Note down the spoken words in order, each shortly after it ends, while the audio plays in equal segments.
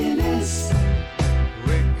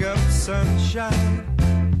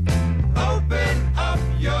sunshine. Open up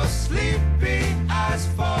your sleepy eyes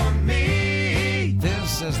for me.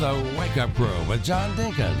 This is the Wake Up Crew with John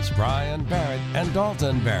Dinkins, Brian Barrett, and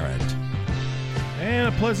Dalton Barrett.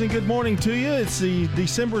 And a pleasant good morning to you. It's the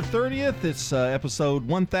December 30th. It's episode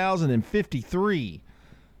 1053.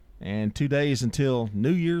 And 2 days until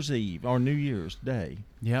New Year's Eve, or New Year's Day.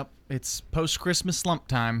 Yep, it's post-Christmas slump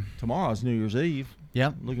time. Tomorrow's New Year's Eve.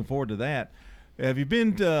 Yep. Looking forward to that. Have you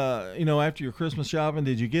been, after your Christmas shopping,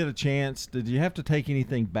 did you get a chance? Did you have to take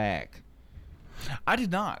anything back? I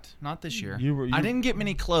did not this year. You I didn't get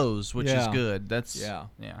many clothes, which is good. That's yeah.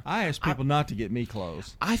 yeah. I asked people not to get me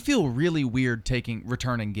clothes. I feel really weird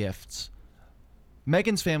returning gifts.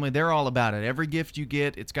 Megan's family, they're all about it. Every gift you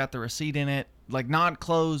get, it's got the receipt in it. Like, not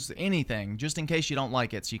clothes, anything, just in case you don't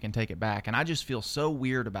like it so you can take it back. And I just feel so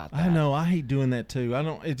weird about that. I know. I hate doing that, too.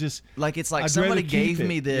 It's like I'd somebody gave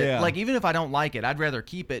me the, yeah. Like, even if I don't like it, I'd rather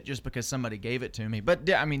keep it just because somebody gave it to me. But,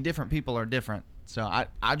 I mean, different people are different. So I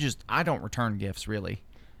don't return gifts, really.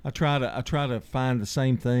 I try to find the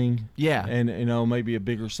same thing. Yeah. And, maybe a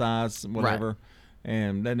bigger size, whatever. Right.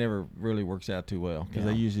 And that never really works out too well because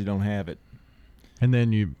they usually don't have it. And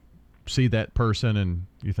then you see that person and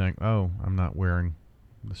you think, oh, I'm not wearing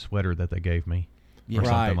the sweater that they gave me or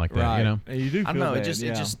something like that, you know? And you do feel I know, bad.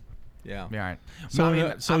 it just yeah. All right.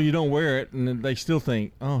 So you don't wear it, and then they still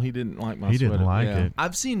think, oh, he didn't like my sweater. He didn't like it.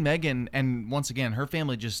 I've seen Megan, and once again, her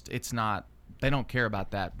family they don't care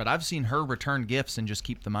about that. But I've seen her return gifts and just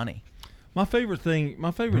keep the money. My favorite thing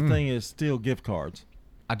is still gift cards.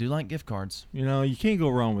 I do like gift cards. You can't go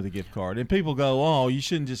wrong with a gift card. And people go, oh, you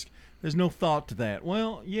shouldn't just. There's no thought to that.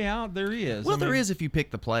 Well, yeah, there is. Well, there is if you pick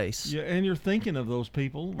the place. Yeah, and you're thinking of those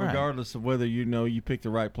people, regardless of whether you pick the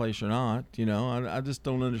right place or not. I just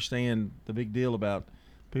don't understand the big deal about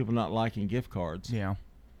people not liking gift cards. Yeah.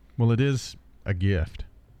 Well, it is a gift.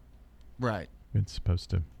 Right. It's supposed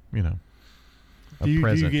to, Do you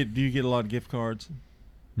present. get a lot of gift cards?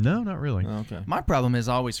 No, not really. Oh, okay. My problem is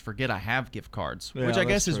I always forget I have gift cards, which I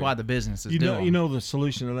guess is why the business is doing. You know the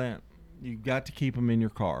solution to that? You've got to keep them in your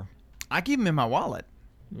car. I keep them in my wallet.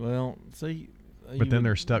 Well, see. But then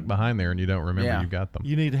they're stuck behind there and you don't remember you got them.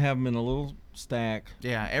 You need to have them in a little stack.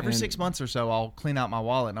 Yeah, every 6 months or so I'll clean out my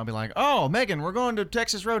wallet and I'll be like, oh, Megan, we're going to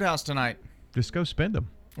Texas Roadhouse tonight. Just go spend them.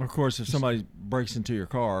 Of course, if somebody breaks into your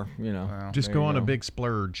car, Well, just go on a big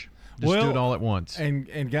splurge. Just do it all at once.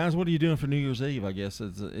 And guys, what are you doing for New Year's Eve, I guess,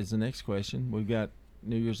 is the next question. We've got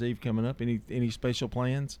New Year's Eve coming up. Any special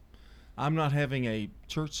plans? I'm not having a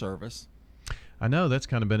church service. I know that's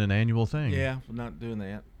kind of been an annual thing. Yeah, I'm not doing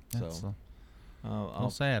that. That's I'll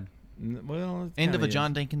sad. Well, End of a is.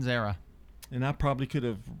 John Dinkins era. And I probably could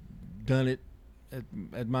have done it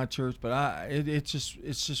at my church, but it's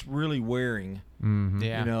just really wearing. Mm-hmm.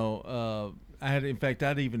 Yeah.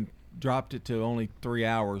 I'd even dropped it to only 3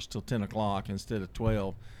 hours till 10 o'clock instead of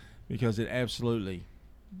 12 because it absolutely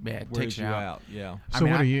it wears takes you out. Yeah. So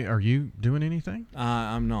are you doing anything?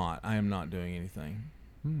 I am not doing anything.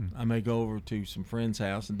 I may go over to some friend's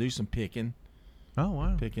house and do some picking. Oh,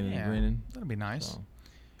 wow. Picking and grinning. That'd be nice. So.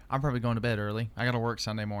 I'm probably going to bed early. I got to work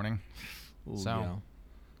Sunday morning. Ooh, so yeah.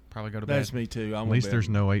 probably go to bed. That's me too. At least there's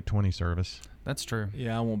no 8:20 service. That's true.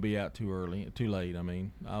 Yeah, I won't be out too late. I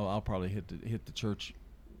mean, I'll probably hit the church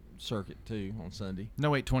circuit too on Sunday.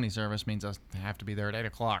 No 8:20 service means I have to be there at 8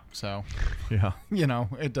 o'clock. So, yeah,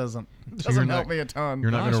 it doesn't you're help me a ton.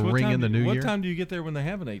 You're not going to ring in the new year? What time do you get there when they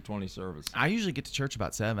have an 8:20 service? I usually get to church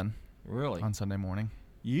about 7. Really? On Sunday morning.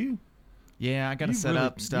 You? Yeah, I got to set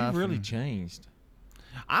up stuff. You've really changed.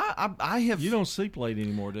 I have. You don't sleep late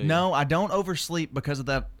anymore, do you? No, I don't oversleep because of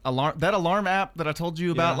that alarm. That alarm app that I told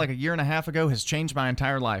you about like a year and a half ago has changed my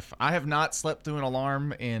entire life. I have not slept through an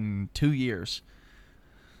alarm in 2 years.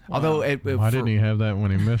 Wow. Although why didn't he have that when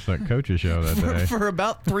he missed that coach's show that day? For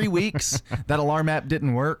about 3 weeks, that alarm app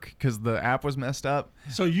didn't work because the app was messed up.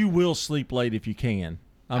 So you will sleep late if you can.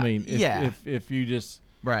 I mean, if you just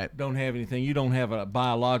don't have anything, you don't have a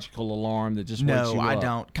biological alarm that just wakes you up. No, I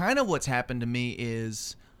don't. Kind of what's happened to me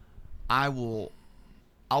is I'll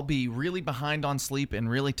be really behind on sleep and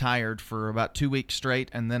really tired for about 2 weeks straight,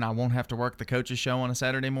 and then I won't have to work the coach's show on a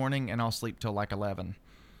Saturday morning, and I'll sleep till like 11.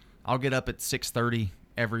 I'll get up at 6:30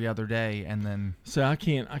 every other day, and then. So I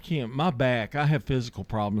can't. My back. I have physical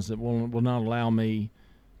problems that will not allow me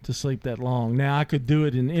to sleep that long. Now I could do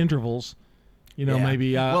it in intervals.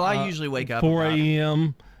 Maybe I usually wake up 4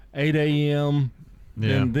 a.m., 8 a.m.,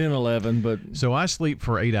 then 11. But so I sleep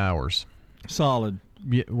for 8 hours. Solid.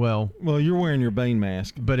 Yeah, well, you're wearing your Bane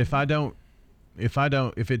mask. But if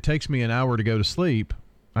it takes me an hour to go to sleep,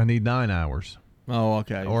 I need 9 hours. Oh,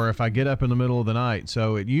 okay. Or if I get up in the middle of the night,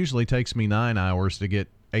 so it usually takes me 9 hours to get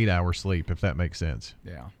 8-hour sleep, if that makes sense.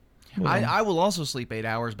 Yeah. I will also sleep 8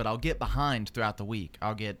 hours, but I'll get behind throughout the week.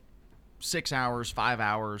 I'll get 6 hours, 5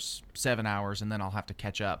 hours, 7 hours, and then I'll have to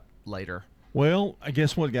catch up later. Well, I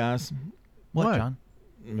guess what, guys? What, John?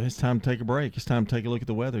 It's time to take a break. It's time to take a look at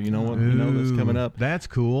the weather. You know what? You know that's coming up. That's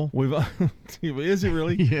cool. Is it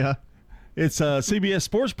really? Yeah. It's CBS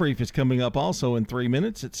Sports Brief is coming up also in 3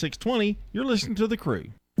 minutes at 6:20. You're listening to The Crew.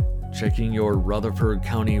 Checking your Rutherford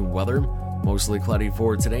County weather. Mostly cloudy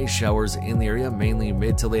for today. Showers in the area, mainly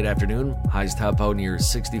mid to late afternoon. Highs top out near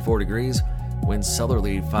 64 degrees. Winds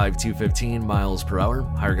southerly 5 to 15 miles per hour.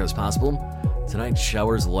 Higher gusts possible. Tonight,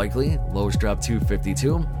 showers likely. Lows drop to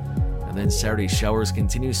 52. And then Saturday, showers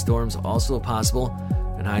continue. Storms also possible.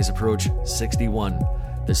 And highs approach 61.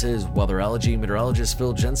 This is weatherology meteorologist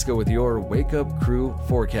Phil Jensko with your Wake Up Crew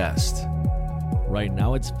forecast. Right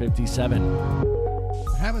now, it's 57.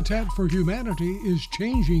 Habitat for Humanity is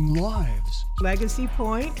changing lives. Legacy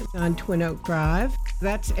Point on Twin Oak Drive.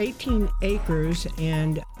 That's 18 acres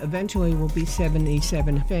and eventually will be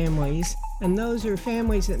 77 families. And those are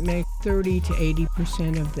families that make 30 to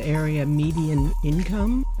 80% of the area median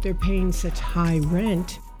income. They're paying such high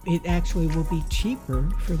rent, it actually will be cheaper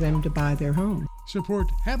for them to buy their home. Support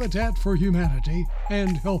Habitat for Humanity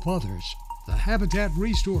and help others. The Habitat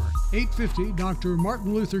Restore, 850 Dr.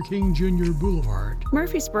 Martin Luther King Jr. Boulevard.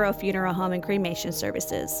 Murfreesboro Funeral Home and Cremation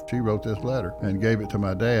Services. She wrote this letter and gave it to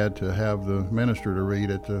my dad to have the minister to read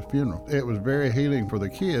at the funeral. It was very healing for the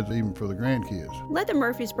kids, even for the grandkids. Let the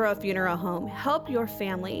Murfreesboro Funeral Home help your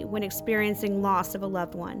family when experiencing loss of a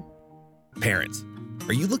loved one. Parents,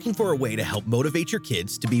 are you looking for a way to help motivate your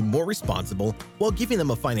kids to be more responsible while giving them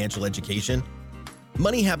a financial education?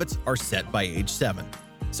 Money habits are set by age 7.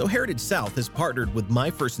 So Heritage South has partnered with My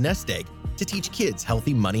First Nest Egg to teach kids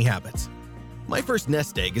healthy money habits. My First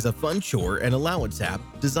Nest Egg is a fun chore and allowance app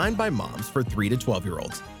designed by moms for 3 to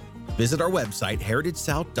 12-year-olds. Visit our website,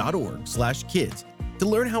 heritagesouth.org/kids, to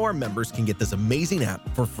learn how our members can get this amazing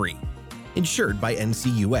app for free. Insured by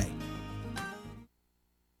NCUA.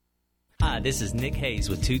 Hi, this is Nick Hayes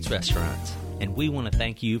with Toots Restaurants, and we want to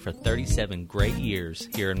thank you for 37 great years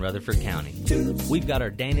here in Rutherford County. We've got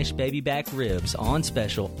our Danish baby back ribs on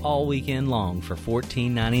special all weekend long for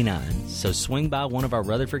 $14.99, so swing by one of our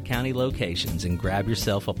Rutherford County locations and grab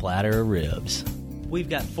yourself a platter of ribs. We've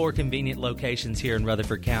got 4 convenient locations here in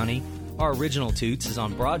Rutherford County. Our original Toots is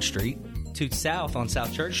on Broad Street, Toots South on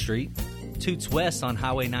South Church Street, Toots West on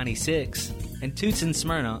Highway 96, and Toots in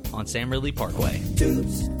Smyrna on Sam Ridley Parkway.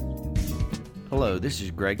 Toots. Hello, this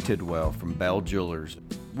is Greg Tidwell from Bell Jewelers.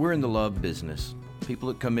 We're in the love business. People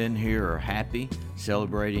that come in here are happy,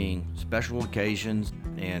 celebrating special occasions,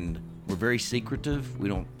 and we're very secretive. We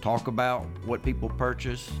don't talk about what people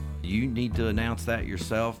purchase. You need to announce that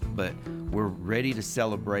yourself, but we're ready to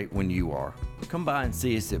celebrate when you are. Come by and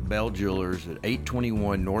see us at Bell Jewelers at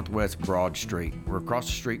 821 Northwest Broad Street. We're across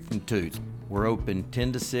the street from Toots. We're open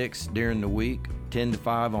 10 to 6 during the week, 10 to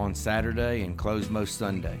 5 on Saturday, and closed most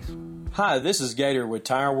Sundays. Hi, this is Gator with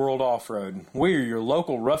Tire World Off-Road. We are your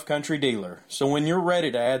local rough country dealer. So when you're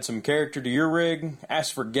ready to add some character to your rig,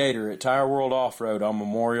 ask for Gator at Tire World Off-Road on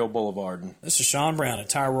Memorial Boulevard. This is Sean Brown at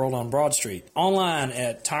Tire World on Broad Street. Online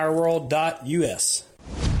at tireworld.us.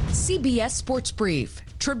 CBS Sports Brief.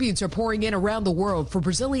 Tributes are pouring in around the world for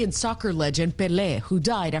Brazilian soccer legend Pelé, who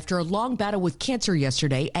died after a long battle with cancer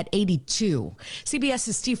yesterday at 82.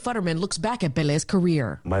 CBS's Steve Futterman looks back at Pelé's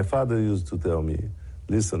career. My father used to tell me,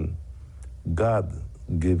 listen, God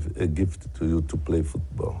gave a gift to you to play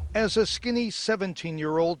football. As a skinny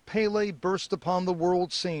 17-year-old, Pelé burst upon the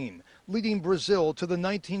world scene, leading Brazil to the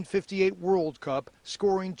 1958 World Cup,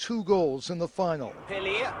 scoring 2 goals in the final.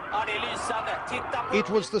 It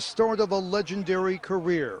was the start of a legendary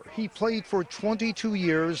career. He played for 22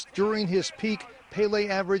 years. During his peak, Pelé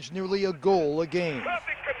averaged nearly a goal a game.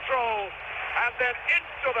 Perfect control, and then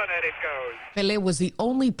into the net it goes. Pelé was the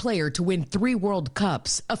only player to win 3 World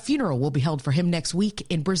Cups. A funeral will be held for him next week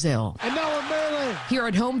in Brazil. And now a melee. Here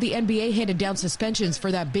at home, the NBA handed down suspensions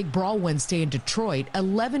for that big brawl Wednesday in Detroit.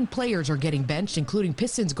 11 players are getting benched, including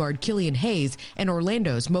Pistons guard Killian Hayes and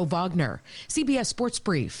Orlando's Mo Wagner. CBS Sports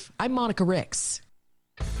Brief. I'm Monica Ricks.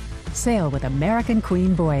 Sail with American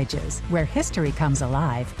Queen Voyages, where history comes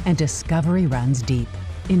alive and discovery runs deep.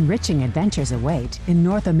 Enriching adventures await in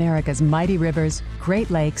North America's mighty rivers, Great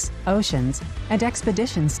Lakes, oceans, and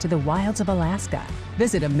expeditions to the wilds of Alaska.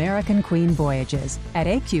 Visit American Queen Voyages at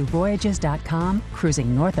aqvoyages.com,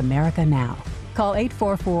 cruising North America now. Call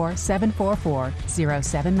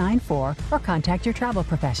 844-744-0794 or contact your travel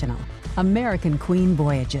professional. American Queen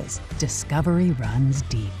Voyages. Discovery runs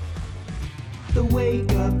deep. The Wake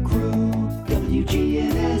Up Crew,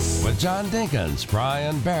 WGNS. With John Dinkins,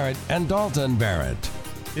 Brian Barrett, and Dalton Barrett.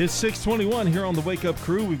 It's 6:21 here on the Wake Up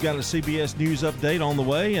Crew. We've got a CBS News update on the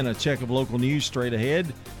way and a check of local news straight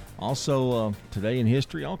ahead. Also, today in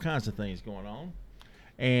history, all kinds of things going on.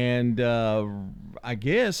 And I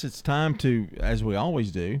guess it's time to, as we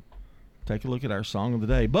always do, take a look at our song of the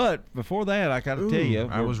day. But before that, I got to tell you.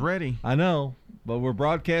 I was ready. I know. But we're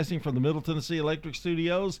broadcasting from the Middle Tennessee Electric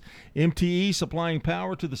Studios. MTE supplying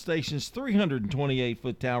power to the station's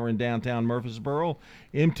 328-foot tower in downtown Murfreesboro.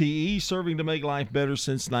 MTE serving to make life better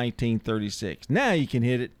since 1936. Now you can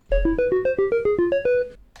hit it.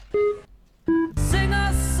 Sing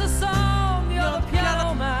us a song, you're the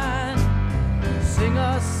piano man. Sing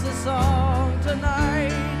us a song tonight.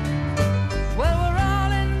 Well, we're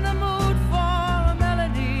all in the mood for a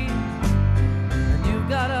melody, and you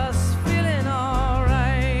got us feeling all right.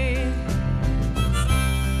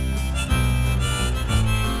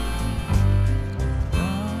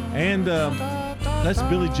 And that's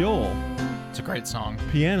Billy Joel. It's a great song.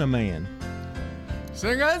 Piano Man.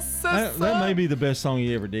 Sing us a That may be the best song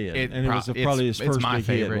he ever did. And it was probably his first my big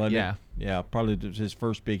favorite, hit, wasn't yeah. it? Yeah, probably his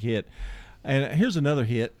first big hit. And here's another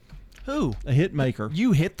hit. Who? A hit maker.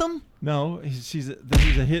 You hit them? No, he's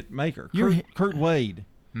a hit maker. Kurt Wade.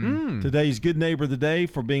 Today's Good Neighbor of the Day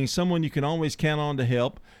for being someone you can always count on to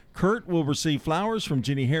help. Kurt will receive flowers from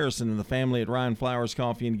Jenny Harrison and the family at Ryan Flowers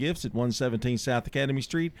Coffee and Gifts at 117 South Academy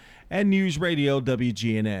Street and News Radio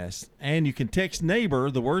WGNS. And you can text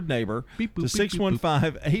NEIGHBOR, the word neighbor, to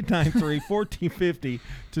 615-893-1450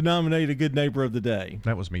 to nominate a Good Neighbor of the Day.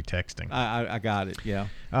 That was me texting. I got it, yeah.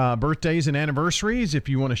 Birthdays and anniversaries, if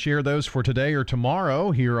you want to share those for today or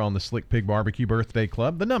tomorrow here on the Slick Pig Barbecue Birthday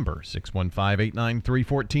Club, the number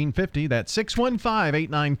 615-893-1450. That's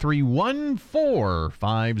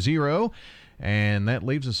 615-893-1450. And that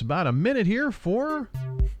leaves us about a minute here for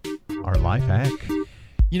our life hack.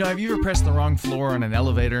 You know, have you ever pressed the wrong floor on an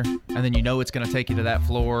elevator and then you know it's going to take you to that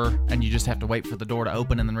floor and you just have to wait for the door to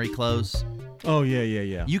open and then reclose? Oh,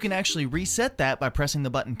 yeah. You can actually reset that by pressing the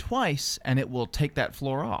button twice and it will take that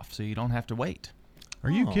floor off so you don't have to wait. Are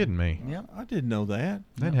you kidding me? Yeah. I didn't know that.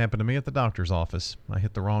 That happened to me at the doctor's office. I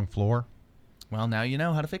hit the wrong floor. Well, now you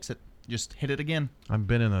know how to fix it. Just hit it again. I've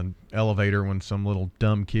been in an elevator when some little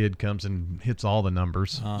dumb kid comes and hits all the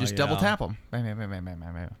numbers. Just double tap them. Oh,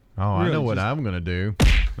 I know what I'm going to do.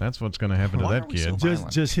 That's what's going to happen to that kid.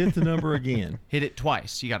 Just hit the number again. Hit it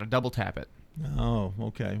twice. You got to double tap it. Oh,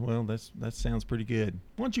 okay. Well, that sounds pretty good.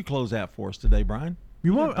 Why don't you close out for us today, Brian?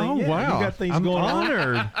 You want? Wow! You got things going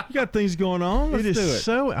honored. on. You got things going on. Let's do it.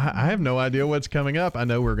 So I have no idea what's coming up. I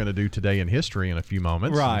know we're going to do Today in History in a few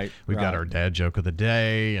moments. Right. We've got our dad joke of the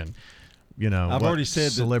day, and I've already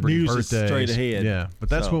said celebrity the news birthdays. is straight ahead. Yeah, but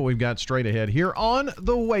that's what we've got straight ahead here on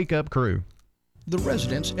the Wake Up Crew. The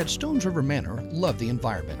residents at Stones River Manor love the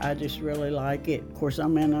environment. I just really like it. Of course,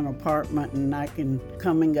 I'm in an apartment and I can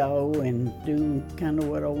come and go and do kind of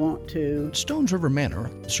what I want to. Stones River Manor,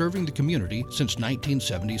 serving the community since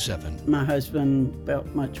 1977. My husband felt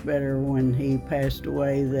much better when he passed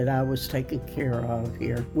away that I was taken care of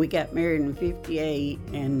here. We got married in 58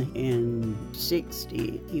 and in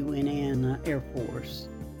 60 he went in Air Force.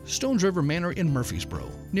 Stones River Manor in Murfreesboro,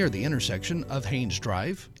 near the intersection of Haynes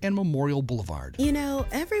Drive and Memorial Boulevard. You know,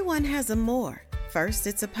 everyone has a more. First,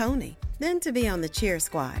 it's a pony, then to be on the cheer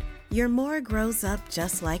squad. Your more grows up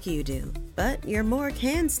just like you do, but your more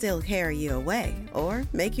can still carry you away or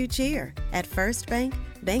make you cheer. At First Bank,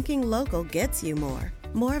 banking local gets you more.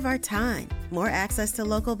 More of our time, more access to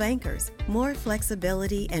local bankers, more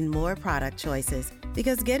flexibility, and more product choices.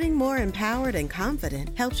 Because getting more empowered and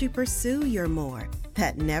confident helps you pursue your more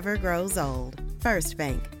that never grows old. First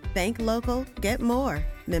Bank. Bank local, get more.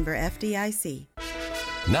 Member FDIC.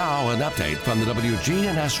 Now an update from the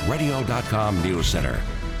WGNSradio.com News Center.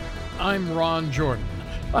 I'm Ron Jordan.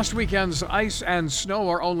 Last weekend's ice and snow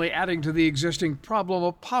are only adding to the existing problem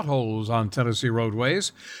of potholes on Tennessee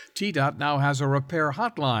roadways. TDOT now has a repair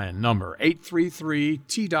hotline number,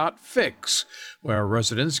 833-TDOT-FIX, where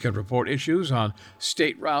residents can report issues on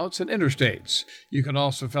state routes and interstates. You can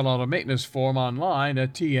also fill out a maintenance form online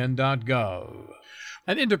at tn.gov.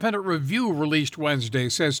 An independent review released Wednesday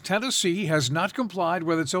says Tennessee has not complied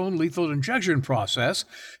with its own lethal injection process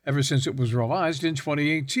ever since it was revised in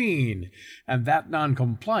 2018, and that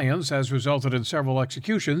noncompliance has resulted in several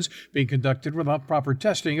executions being conducted without proper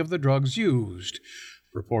testing of the drugs used.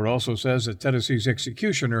 The report also says that Tennessee's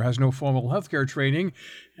executioner has no formal healthcare training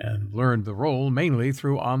and learned the role mainly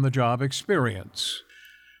through on-the-job experience.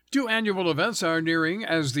 Two annual events are nearing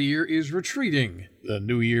as the year is retreating. The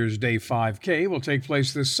New Year's Day 5K will take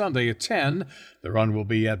place this Sunday at 10. The run will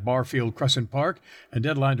be at Barfield Crescent Park, and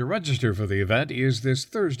deadline to register for the event is this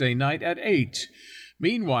Thursday night at 8.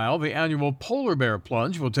 Meanwhile, the annual Polar Bear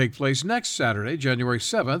Plunge will take place next Saturday, January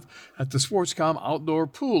 7th, at the Sportscom Outdoor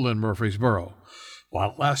Pool in Murfreesboro.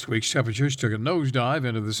 While last week's temperatures took a nosedive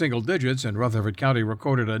into the single digits and Rutherford County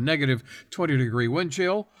recorded a negative 20-degree wind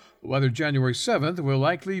chill, the weather January 7th will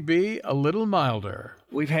likely be a little milder.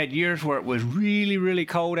 We've had years where it was really, really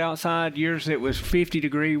cold outside, years it was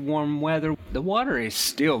 50-degree warm weather. The water is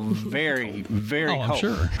still very, very cold,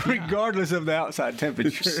 sure. regardless of the outside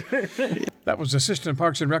temperature. That was Assistant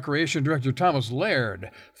Parks and Recreation Director Thomas Laird.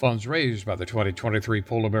 Funds raised by the 2023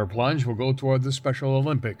 Polar Bear Plunge will go toward the Special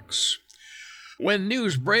Olympics. When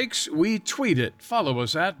news breaks, we tweet it. Follow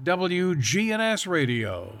us at WGNS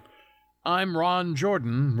Radio. I'm Ron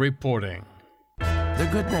Jordan reporting. The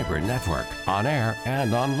Good Neighbor Network, on air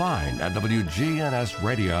and online at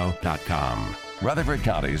WGNSradio.com. Rutherford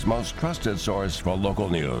County's most trusted source for local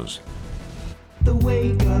news. The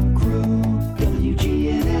Wake Up Crew,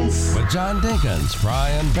 WGNS. With John Dinkins,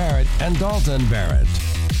 Brian Barrett, and Dalton Barrett.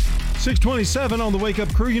 6:27 on the Wake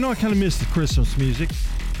Up Crew. You know, I kind of missed the Christmas music.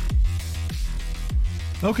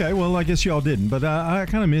 Okay, well, I guess y'all didn't, but I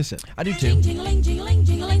kind of miss it. I do too. Jingling, jingling,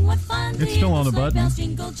 jingling, what fun. It's still on the button.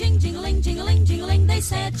 Jingle, jingling, jingling, jingling, they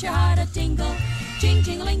set your heart a tingle.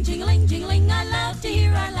 Jingling, jingling, jingling, I love to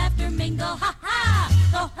hear our laughter mingle. Ha ha,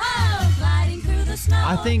 ho ho, gliding through the snow.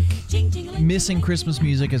 I think missing Christmas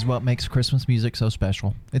music is what makes Christmas music so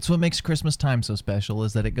special. It's what makes Christmas time so special,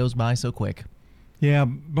 is that it goes by so quick. Yeah,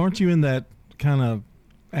 aren't you in that kind of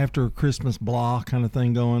after Christmas blah kind of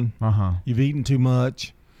thing going? You've eaten too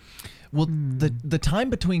much. Well, the time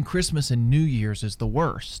between Christmas and New Year's is the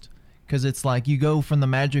worst, because it's like you go from the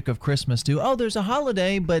magic of Christmas to, oh, there's a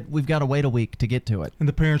holiday, but we've got to wait a week to get to it. And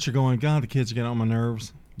the parents are going, God, the kids are getting on my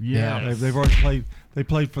nerves. Yeah. They've already played. They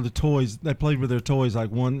played for the toys. They played with their toys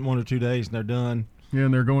like one or 2 days, and they're done. Yeah,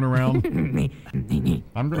 and they're going around.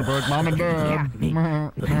 I'm going to bug Mom and Dad.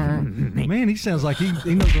 Man, he sounds like he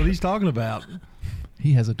knows what he's talking about.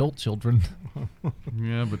 He has adult children.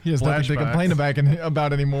 Yeah, but he has nothing to complain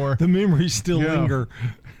about anymore. The memories still linger,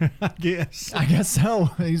 I guess. I guess so.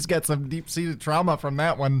 He's got some deep-seated trauma from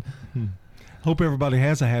that one. Hope everybody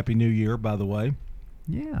has a happy New Year, by the way.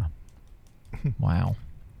 Yeah. Wow.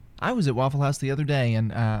 I was at Waffle House the other day,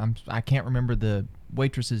 and I can't remember the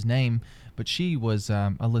waitress's name, but she was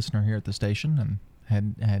a listener here at the station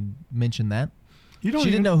and had mentioned that. She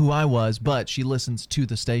didn't know who I was, but she listens to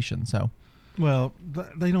the station, so... Well,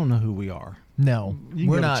 they don't know who we are. No,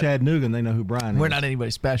 we're not Chattanooga, and they know who Brian is. We're not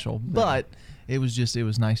anybody special, but it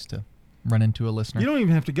was nice to run into a listener. You don't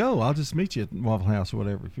even have to go. I'll just meet you at Waffle House or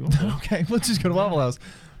whatever if you want to. Okay, let's just go to Waffle House.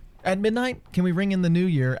 At midnight, can we ring in the new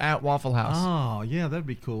year at Waffle House? Oh, yeah, that'd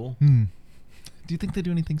be cool. Do you think they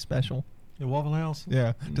do anything special? At Waffle House?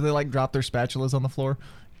 Yeah. Do they drop their spatulas on the floor?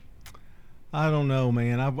 I don't know,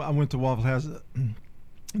 man. I went to Waffle House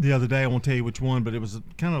the other day. I won't tell you which one, but it was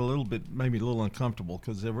kind of maybe a little uncomfortable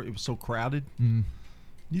because it was so crowded.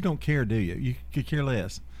 You don't care, do you? You could care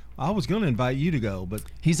less. I was going to invite you to go, but...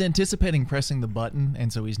 He's anticipating pressing the button,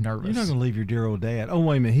 and so he's nervous. You're not going to leave your dear old dad. Oh,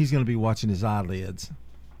 wait a minute. He's going to be watching his eyelids.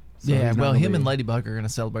 So yeah, well, him and Ladybug are going to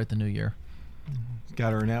celebrate the new year.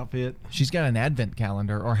 Got her an outfit? She's got an advent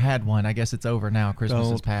calendar, or had one. I guess it's over now.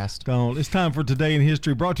 Christmas is past. Don't. It's time for Today in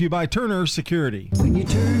History, brought to you by Turner Security. When you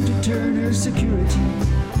turn to Turner Security,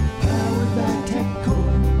 powered by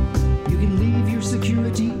TechCore, you can leave your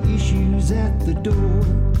security issues at the door.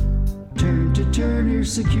 Turn to Turner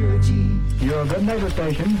Security. Your Good Neighbor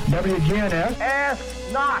Station, WGNS. Ask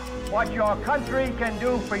not what your country can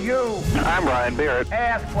do for you. I'm Brian Barrett.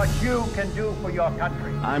 Ask what you can do for your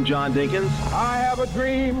country. I'm John Dinkins. I have a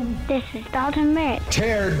dream. This is Dalton Merritt.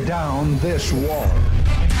 Tear down this wall.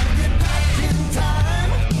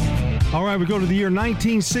 All right, we go to the year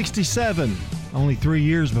 1967. Only 3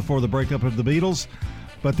 years before the breakup of the Beatles.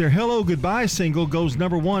 But their Hello Goodbye single goes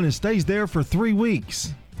number 1 and stays there for 3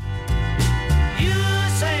 weeks. You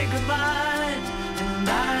say goodbye, and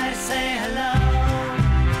I say hello.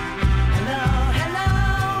 Hello,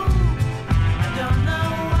 hello. I don't know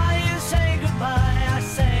why you say goodbye. I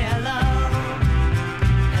say hello.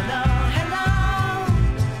 Hello, hello.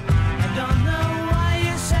 I don't know why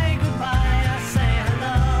you say goodbye. I say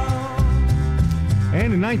hello.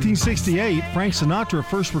 And in 1968, Frank Sinatra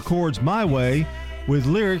first records My Way with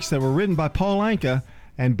lyrics that were written by Paul Anka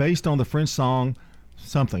and based on the French song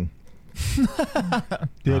Something.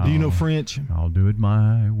 Do you know French? I'll do it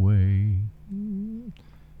my way.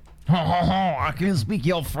 I can speak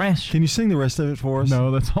your French. Can you sing the rest of it for us?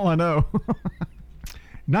 No, that's all I know.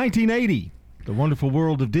 1980, The Wonderful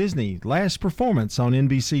World of Disney, last performance on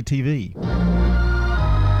NBC TV.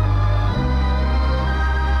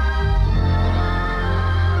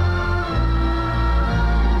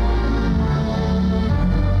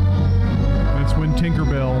 That's when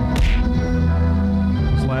Tinkerbell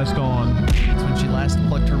was last on. That's when she last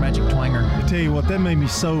plucked her magic twanger. I tell you what, that made me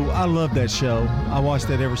so... I love that show. I watched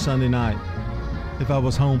that every Sunday night if I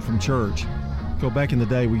was home from church. Go back in the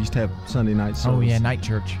day, we used to have Sunday night service. Oh, yeah, night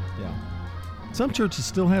church. Yeah. Some churches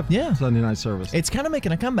still have Sunday night service. It's kind of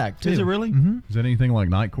making a comeback, too. Is it really? Mm-hmm. Is that anything like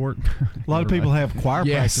Night Court? A lot of people have choir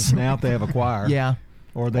practice now if they have a choir. Yeah.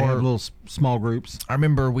 Or they have little small groups. I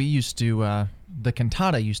remember we used to, the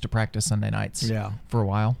cantata used to practice Sunday nights for a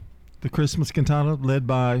while. The Christmas cantata led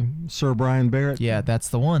by Sir Brian Barrett. Yeah, that's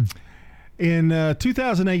the one. In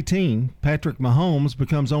 2018, Patrick Mahomes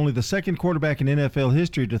becomes only the second quarterback in NFL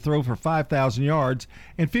history to throw for 5,000 yards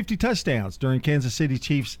and 50 touchdowns during Kansas City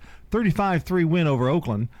Chiefs' 35-3 win over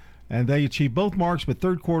Oakland, and they achieved both marks with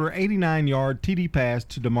third-quarter 89-yard TD pass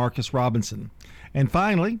to Demarcus Robinson. And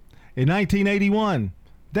finally, in 1981,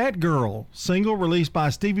 That Girl, single released by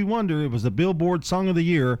Stevie Wonder, it was the Billboard Song of the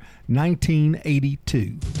Year,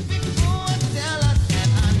 1982.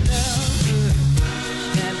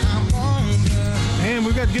 And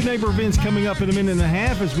we've got Good Neighbor events coming up in a minute and a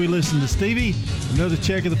half as we listen to Stevie. Another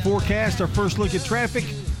check of the forecast, our first look at traffic.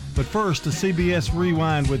 But first, a CBS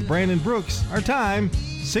Rewind with Brandon Brooks. Our time,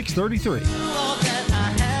 6:33.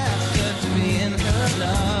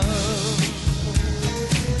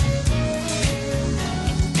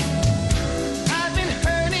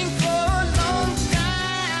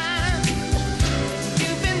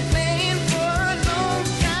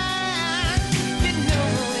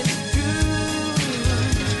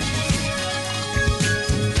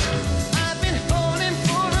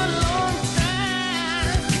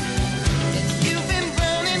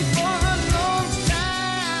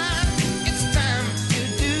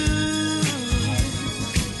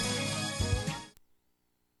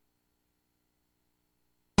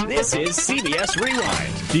 This is CBS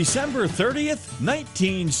Rewind. December 30th,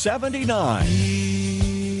 1979.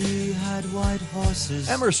 He had white horses.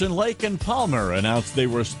 Emerson, Lake, and Palmer announced they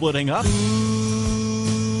were splitting up. Ooh,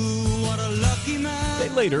 what a lucky man. They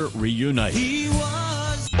later reunite. He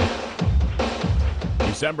was.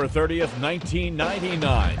 December 30th,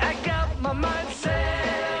 1999. I got my mind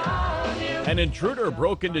set on you. An intruder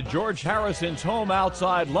broke into George Harrison's home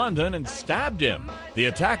outside London and stabbed him. The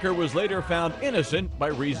attacker was later found innocent by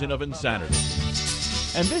reason of insanity.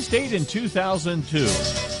 And this date in 2002,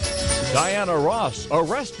 Diana Ross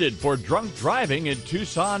arrested for drunk driving in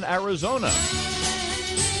Tucson, Arizona.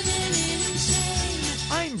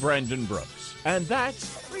 I'm Brandon Brooks, and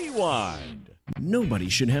that's Rewind. Nobody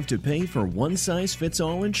should have to pay for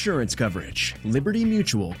one-size-fits-all insurance coverage. Liberty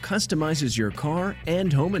Mutual customizes your car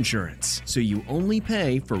and home insurance, so you only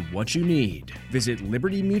pay for what you need. Visit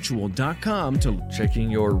libertymutual.com to... Checking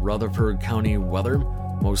your Rutherford County weather.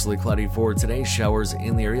 Mostly cloudy for today. Showers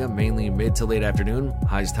in the area, mainly mid to late afternoon.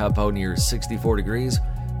 Highs top out near 64 degrees.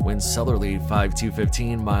 Winds southerly 5 to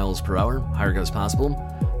 15 miles per hour. Higher gusts possible.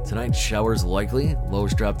 Tonight, showers likely.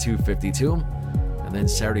 Lows drop to 52. And then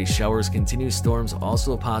Saturday, showers continue, storms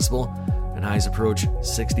also possible, and highs approach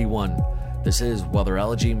 61. This is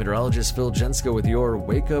weatherology meteorologist Phil Jensko with your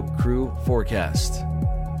Wake Up Crew forecast.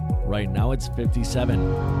 Right now it's 57.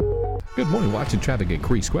 Good morning. Watching traffic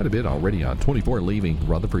increase quite a bit already on 24 leaving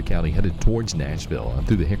Rutherford County headed towards Nashville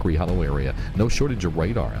through the Hickory Hollow area. No shortage of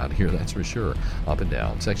radar out here, that's for sure. Up and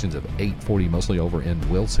down. Sections of 840 mostly over in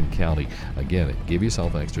Wilson County. Again, give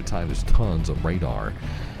yourself extra time. There's tons of radar.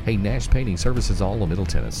 Hey, Nash Painting Services all in Middle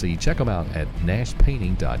Tennessee. Check them out at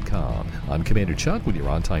nashpainting.com. I'm Commander Chuck with your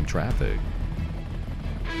on-time traffic.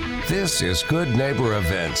 This is Good Neighbor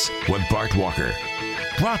Events with Bart Walker.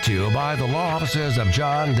 Brought to you by the law offices of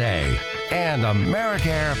John Day and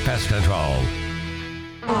AmeriCare Pest Control.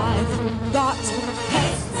 I've got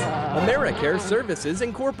pets. AmeriCare Services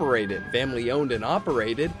Incorporated, family-owned and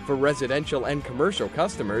operated. For residential and commercial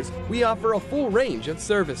customers, we offer a full range of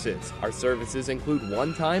services. Our services include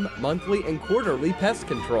one-time, monthly, and quarterly pest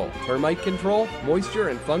control, termite control, moisture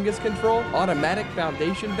and fungus control, automatic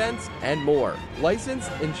foundation vents, and more. Licensed,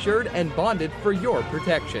 insured, and bonded for your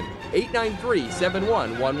protection.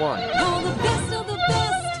 893-7111. Call the best of the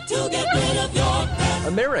best to get rid of your pest.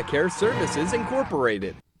 AmeriCare Services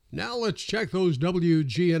Incorporated. Now let's check those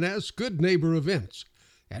WGNS Good Neighbor events.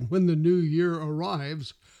 And when the new year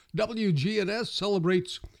arrives, WGNS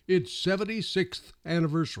celebrates its 76th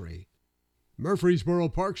anniversary. Murfreesboro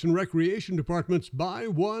Parks and Recreation Department's Buy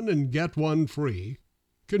One and Get One Free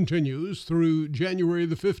continues through January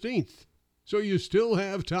the 15th, so you still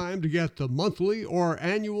have time to get the monthly or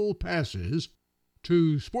annual passes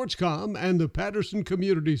to Sportscom and the Patterson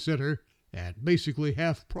Community Center at basically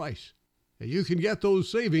half price. You can get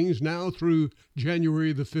those savings now through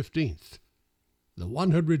January the 15th. The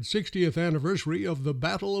 160th anniversary of the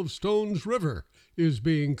Battle of Stones River is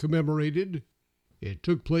being commemorated. It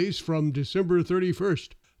took place from December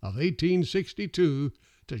 31st of 1862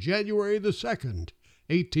 to January the 2nd,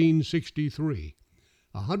 1863,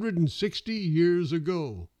 160 years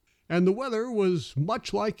ago, and the weather was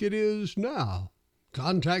much like it is now.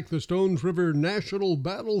 Contact the Stones River National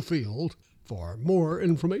Battlefield for more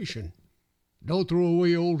information. Don't throw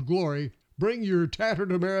away old glory. Bring your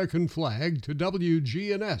tattered American flag to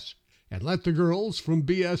WGNS and let the girls from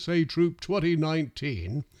BSA Troop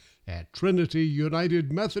 2019 at Trinity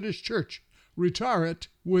United Methodist Church retire it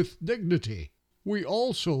with dignity. We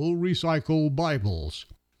also recycle Bibles.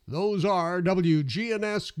 Those are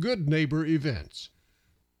WGNS Good Neighbor events.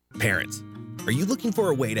 Parents, are you looking for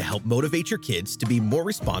a way to help motivate your kids to be more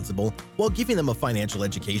responsible while giving them a financial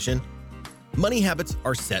education? Money habits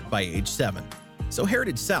are set by age 7. So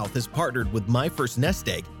Heritage South has partnered with My First Nest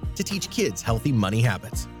Egg to teach kids healthy money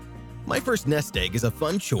habits. My First Nest Egg is a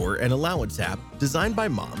fun chore and allowance app designed by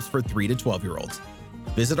moms for 3 to 12-year-olds.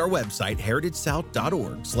 Visit our website,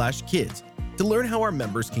 heritagesouth.org/kids, to learn how our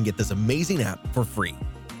members can get this amazing app for free.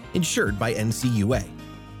 Insured by NCUA.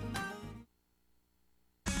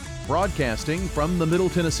 Broadcasting from the Middle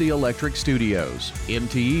Tennessee Electric Studios,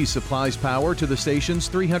 MTE supplies power to the station's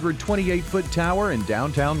 328-foot tower in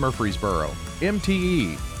downtown Murfreesboro.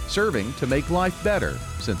 MTE, serving to make life better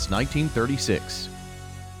since 1936.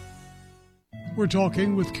 We're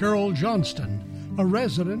talking with Carol Johnston, a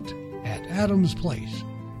resident at Adams Place.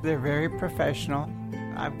 They're very professional.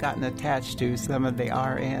 I've gotten attached to some of the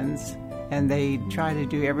RNs, and they try to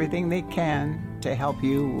do everything they can to help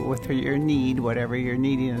you with your need, whatever you're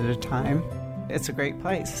needing at a time. It's a great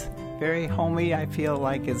place. Very homey. I feel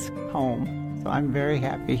like it's home. So I'm very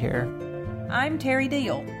happy here. I'm Terry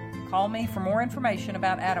Deal. Call me for more information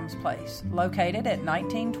about Adams Place, located at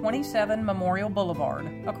 1927 Memorial Boulevard,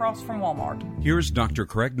 across from Walmart. Here's Dr.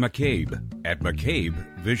 Craig McCabe at McCabe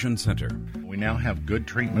Vision Center. We now have good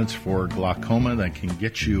treatments for glaucoma that can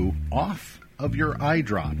get you off of your eye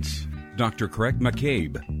drops. Dr. Craig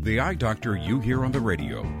McCabe, the eye doctor you hear on the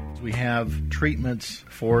radio. We have treatments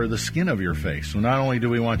for the skin of your face. So not only do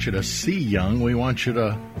we want you to see young, we want you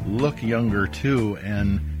to look younger too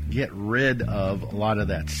and get rid of a lot of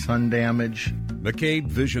that sun damage. McCabe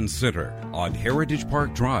Vision Center on Heritage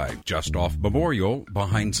Park Drive, just off Memorial,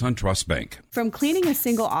 behind SunTrust Bank. From cleaning a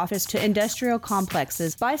single office to industrial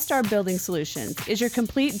complexes, ByStar Building Solutions is your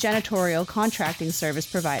complete janitorial contracting service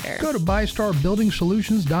provider. Go to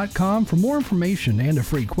ByStarBuildingSolutions.com for more information and a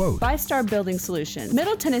free quote. ByStar Building Solutions,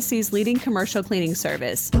 Middle Tennessee's leading commercial cleaning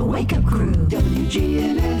service. The Wake Up Crew,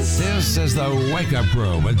 WGNS. This is the Wake Up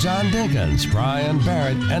Crew with John Dinkins, Brian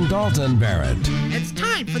Barrett, and Dalton Barrett. It's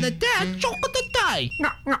time for the dad joke of the day.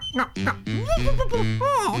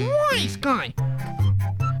 Oh, nice guy.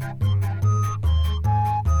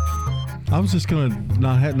 I was just gonna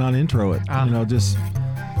not intro it. Just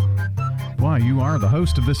why you are the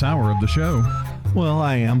host of this hour of the show. Well,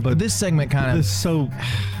 I am, but this segment kind of is so.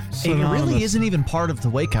 It really isn't even part of the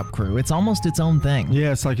Wake Up Crew. It's almost its own thing.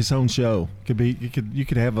 Yeah, it's like its own show. Could be you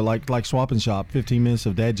could have a like Swap and Shop, 15 minutes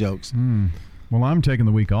of dad jokes. Well, I'm taking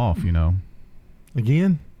the week off.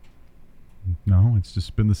 Again? No, it's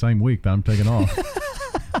just been the same week that I'm taking off.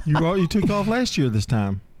 You took off last year this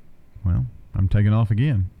time. Well, I'm taking off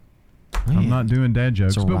again. Man. I'm not doing dad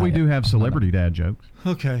jokes, but we do have celebrity dad jokes.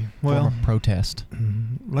 Okay, well, protest.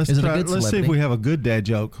 Let's see if we have a good dad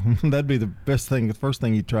joke. That'd be the first thing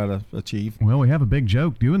you'd try to achieve. Well, we have a big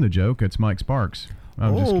joke doing the joke. It's Mike Sparks.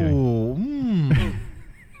 I'm just kidding.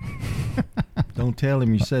 Don't tell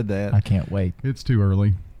him you said that. I can't wait. It's too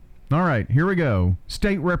early. All right, here we go.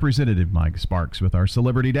 State Representative Mike Sparks with our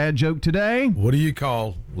celebrity dad joke today. What do you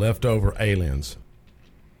call leftover aliens?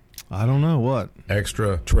 I don't know. What?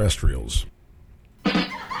 Extraterrestrials.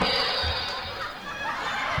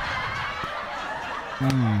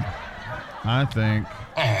 I think.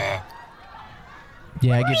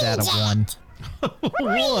 Yeah, I give that a 1.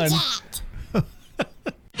 1.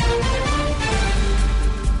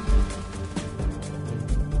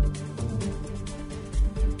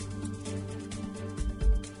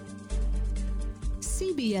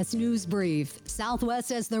 CBS News Brief. Southwest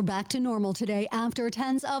says they're back to normal today after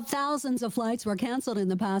tens of thousands of flights were canceled in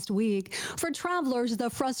the past week. For travelers, the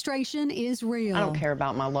frustration is real. I don't care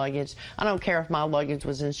about my luggage. I don't care if my luggage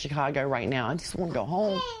was in Chicago right now. I just want to go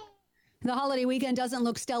home. The holiday weekend doesn't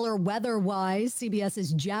look stellar weather-wise.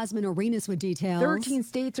 CBS's Jasmine Arenas with details. 13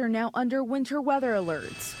 states are now under winter weather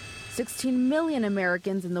alerts. 16 million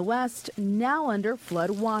Americans in the West now under flood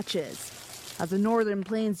watches, as the northern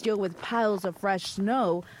plains deal with piles of fresh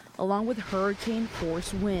snow, along with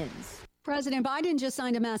hurricane-force winds. President Biden just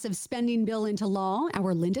signed a massive spending bill into law.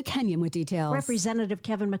 Our Linda Kenyon with details. Representative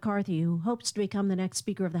Kevin McCarthy, who hopes to become the next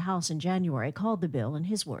Speaker of the House in January, called the bill, in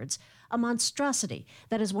his words, a monstrosity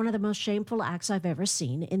that is one of the most shameful acts I've ever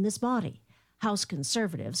seen in this body. House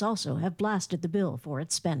conservatives also have blasted the bill for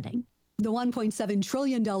its spending. The $1.7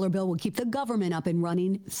 trillion bill will keep the government up and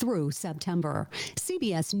running through September.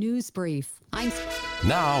 CBS News Brief.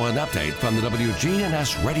 Now an update from the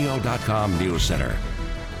WGNSradio.com News Center.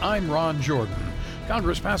 I'm Ron Jordan.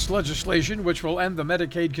 Congress passed legislation which will end the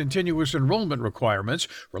Medicaid continuous enrollment requirements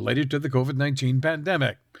related to the COVID-19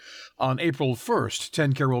 pandemic. On April 1st,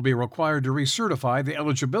 TennCare will be required to recertify the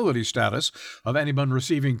eligibility status of anyone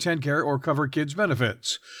receiving TennCare or Cover Kids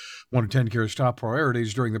benefits. One of TennCare's top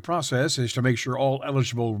priorities during the process is to make sure all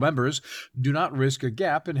eligible members do not risk a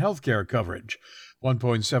gap in health care coverage.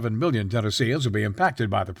 1.7 million Tennesseans will be impacted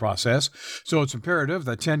by the process, so it's imperative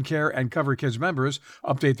that TennCare and Cover Kids members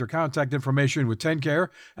update their contact information with TennCare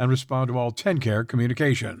and respond to all TennCare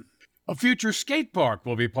communication. A future skate park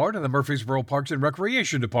will be part of the Murfreesboro Parks and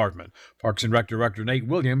Recreation Department. Parks and Rec Director Nate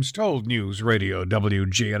Williams told News Radio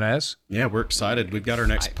WGNS. Yeah, we're excited. We've got our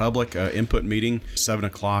next public input meeting, 7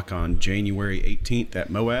 o'clock on January 18th at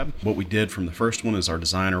Moab. What we did from the first one is our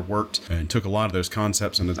designer worked and took a lot of those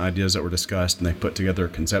concepts and the ideas that were discussed, and they put together a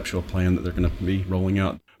conceptual plan that they're going to be rolling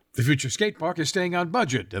out. The future skate park is staying on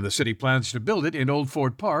budget, and the city plans to build it in Old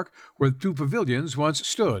Fort Park, where 2 pavilions once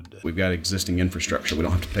stood. We've got existing infrastructure. We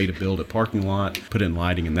don't have to pay to build a parking lot, put in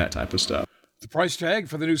lighting and that type of stuff. The price tag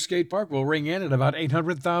for the new skate park will ring in at about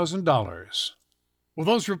 $800,000. Well,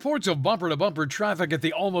 those reports of bumper-to-bumper traffic at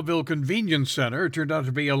the Almaville Convenience Center turned out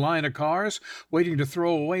to be a line of cars waiting to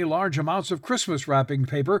throw away large amounts of Christmas wrapping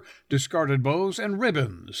paper, discarded bows, and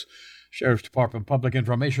ribbons. Sheriff's Department Public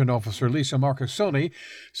Information Officer Lisa Marcassoni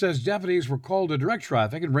says deputies were called to direct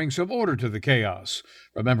traffic and bring some order to the chaos.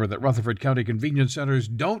 Remember that Rutherford County convenience centers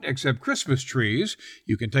don't accept Christmas trees.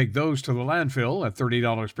 You can take those to the landfill at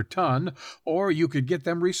 $30 per ton, or you could get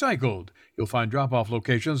them recycled. You'll find drop-off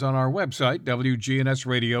locations on our website,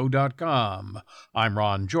 WGNSradio.com. I'm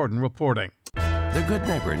Ron Jordan reporting. The Good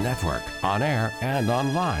Neighbor Network, on air and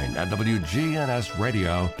online at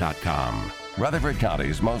WGNSradio.com. Rutherford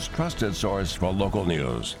County's most trusted source for local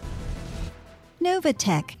news.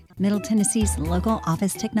 Novatech, Middle Tennessee's local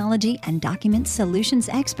office technology and document solutions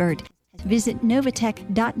expert. Visit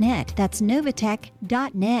Novatech.net. That's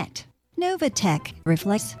Novatech.net. Novatech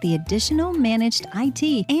reflects the additional managed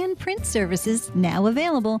IT and print services now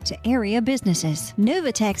available to area businesses.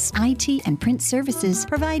 Novatech's IT and print services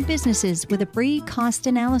provide businesses with a free cost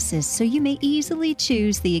analysis so you may easily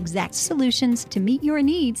choose the exact solutions to meet your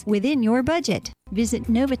needs within your budget. Visit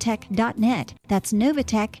Novatech.net. That's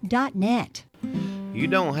Novatech.net. You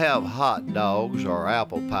don't have hot dogs or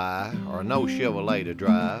apple pie or no Chevrolet to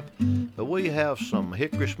drive, but we have some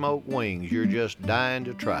hickory smoked wings you're just dying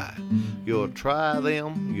to try. You'll try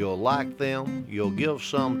them, you'll like them, you'll give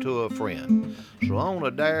some to a friend. So on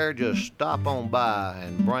a dare, just stop on by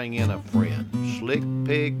and bring in a friend. Slick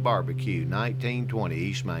Pig Barbecue, 1920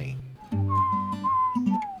 East Main.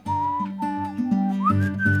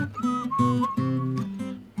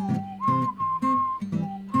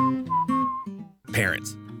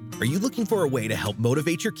 Parents, are you looking for a way to help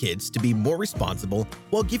motivate your kids to be more responsible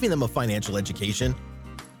while giving them a financial education?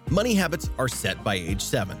 Money habits are set by age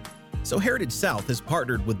 7. So Heritage South has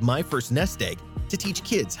partnered with My First Nest Egg to teach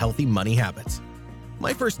kids healthy money habits.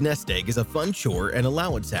 My First Nest Egg is a fun chore and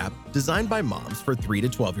allowance app designed by moms for 3 to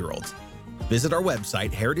 12-year-olds. Visit our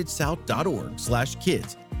website,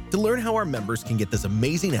 heritagesouth.org/kids, to learn how our members can get this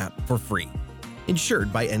amazing app for free.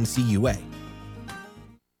 Insured by NCUA.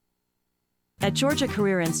 At Georgia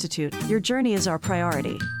Career Institute, your journey is our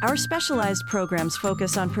priority. Our specialized programs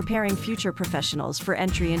focus on preparing future professionals for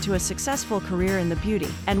entry into a successful career in the beauty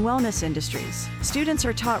and wellness industries. Students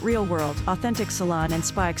are taught real-world, authentic salon and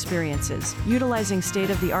spa experiences, utilizing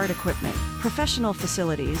state-of-the-art equipment, professional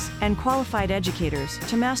facilities, and qualified educators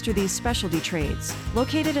to master these specialty trades.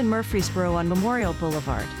 Located in Murfreesboro on Memorial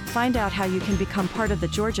Boulevard, find out how you can become part of the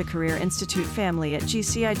Georgia Career Institute family at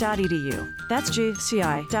gci.edu. That's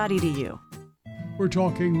gci.edu. We're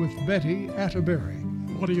talking with Betty Atterbury,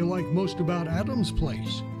 What do you like most about Adams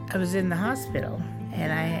Place? I was in the hospital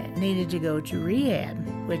and I needed to go to rehab,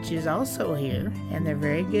 which is also here, and they're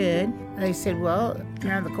very good. They said, well,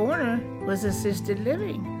 around the corner was assisted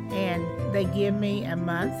living, and they give me a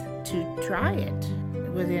month to try it.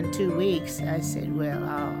 Within 2 weeks, I said, well,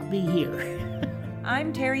 I'll be here.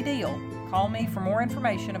 I'm Terry Deal. Call me for more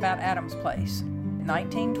information about Adams Place,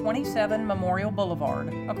 1927 Memorial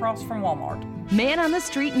Boulevard, across from Walmart. Man on the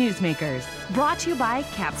Street Newsmakers, brought to you by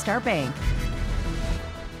Capstar Bank.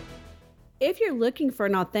 If you're looking for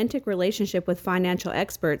an authentic relationship with financial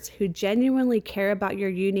experts who genuinely care about your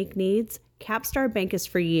unique needs, Capstar Bank is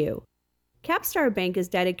for you. Capstar Bank is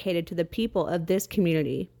dedicated to the people of this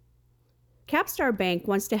community. Capstar Bank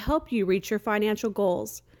wants to help you reach your financial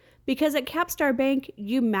goals, because at Capstar Bank,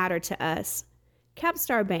 you matter to us.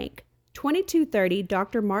 Capstar Bank, 2230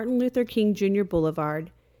 Dr. Martin Luther King Jr.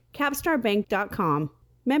 Boulevard, capstarbank.com.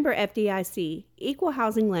 Member FDIC, Equal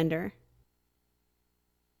Housing Lender.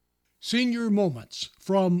 Senior Moments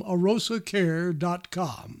from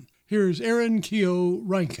arosacare.com. Here's Erin Keogh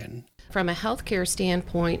Rankin. From a healthcare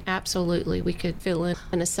standpoint, absolutely, we could fill in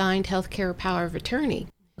an assigned healthcare power of attorney.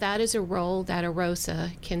 That is a role that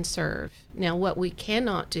AROSA can serve. Now, what we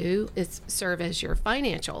cannot do is serve as your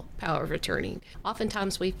financial power of attorney.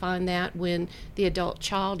 Oftentimes we find that when the adult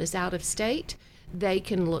child is out of state, they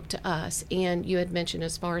can look to us. And you had mentioned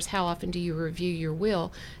as far as how often do you review your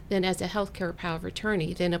will, then as a healthcare power of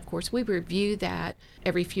attorney, then of course we review that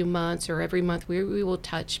every few months or every month. We will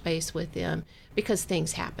touch base with them because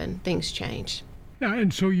things happen, things change. Now,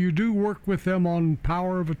 and so you do work with them on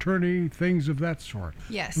power of attorney, things of that sort.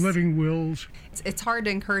 Yes. Living wills. It's hard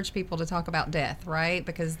to encourage people to talk about death, right?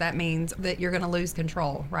 Because that means that you're going to lose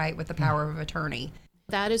control, right, with the power of attorney.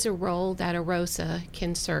 That is a role that AROSA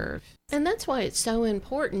can serve. And that's why it's so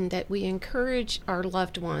important that we encourage our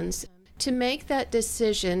loved ones to make that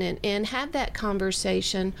decision and have that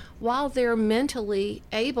conversation while they're mentally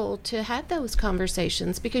able to have those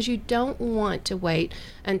conversations, because you don't want to wait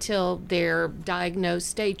until they're diagnosed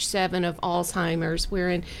stage 7 of Alzheimer's,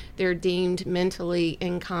 wherein they're deemed mentally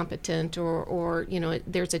incompetent or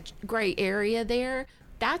there's a gray area there.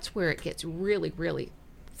 That's where it gets really, really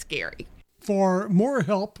scary. For more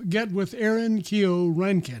help, get with Erin Keogh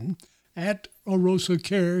Rankin at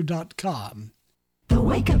arosacare.com. The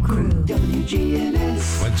Wake Up Crew,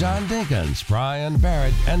 WGNS. With John Dinkins, Brian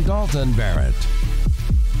Barrett, and Dalton Barrett.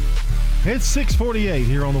 It's 6:48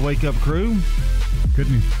 here on the Wake Up Crew.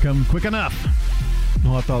 Couldn't come quick enough.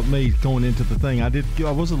 No, I thought me going into the thing. I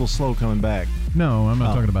was a little slow coming back. No, I'm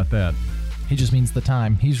not talking about that. He just means the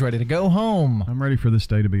time. He's ready to go home. I'm ready for this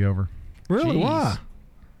day to be over. Really? Jeez. Why?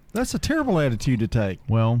 That's a terrible attitude to take.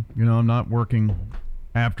 Well, I'm not working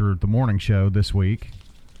after the morning show this week.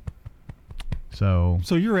 So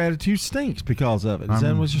your attitude stinks because of it. Is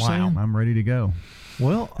that what you're saying? I'm ready to go.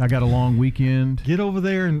 Well, I got a long weekend. Get over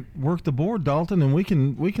there and work the board, Dalton, and we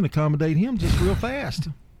can accommodate him just real fast.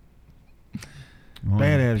 Well,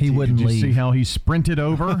 bad attitude. He wouldn't Did you leave. see how he sprinted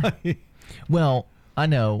over? Well, I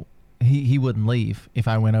know he wouldn't leave if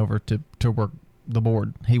I went over to work the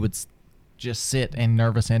board. He would just sit in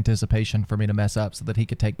nervous anticipation for me to mess up so that he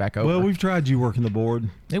could take back over. Well, we've tried you working the board.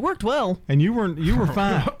 It worked well. And you were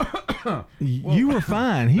fine. You were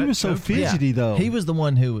fine. He was so fidgety, though. He was the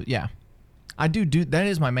one who, I do that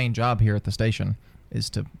is my main job here at the station, is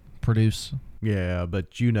to produce. Yeah, but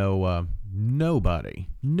nobody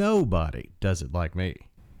does it like me.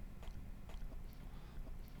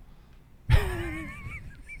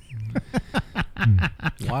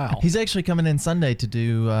 Wow. He's actually coming in Sunday to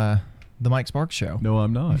do the Mike Sparks show. No,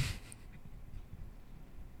 I'm not.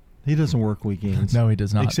 He doesn't work weekends. No, he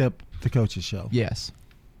does not. Except the coach's show. Yes.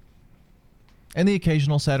 And the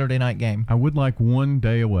occasional Saturday night game. I would like one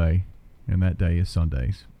day away, and that day is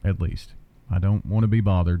Sundays, at least. I don't want to be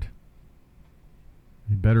bothered.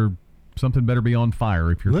 Something better be on fire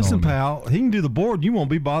if you're Listen, calling me. pal, he can do the board. You won't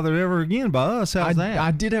be bothered ever again by us. How's that?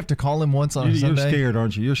 I did have to call him once on a You're Sunday. scared,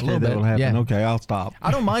 aren't you? You're scared that will happen. Yeah. Okay, I'll stop.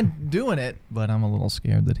 I don't mind doing it, but I'm a little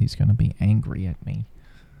scared that he's going to be angry at me.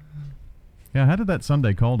 Yeah, how did that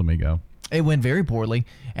Sunday call to me go? It went very poorly,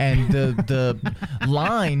 and the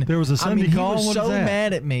line. There was a Sunday call. He was What is so that?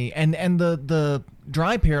 mad at me, and the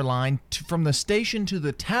dry pair line from the station to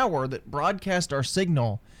the tower that broadcast our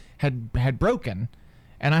signal had broken,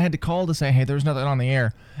 and I had to call to say, hey, there's nothing on the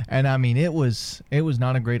air, and I mean it was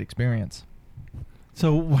not a great experience.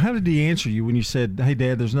 So how did he answer you when you said, hey,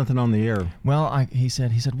 Dad, there's nothing on the air? Well, he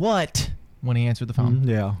said what? When he answered the phone.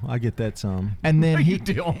 Yeah, I get that some. And then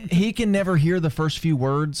he can never hear the first few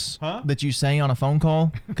words that you say on a phone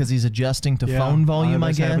call because he's adjusting to phone volume, I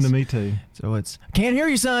that's guess. happened to me too. So it's, can't hear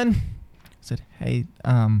you, son. said, "Hey,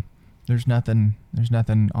 there's nothing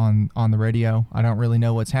on the radio. I don't really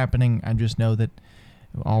know what's happening. I just know that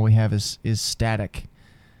all we have is static."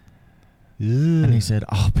 And he said,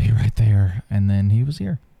 "I'll be right there." And then he was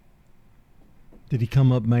here. Did he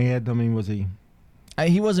come up mad? I mean, was he?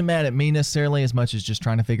 He wasn't mad at me necessarily as much as just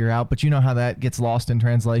trying to figure out. But you know how that gets lost in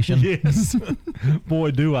translation. Yes. Boy,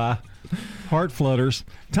 do I. Heart flutters.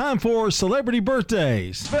 Time for celebrity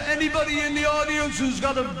birthdays. For anybody in the audience who's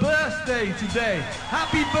got a birthday today,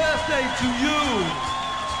 happy birthday to you.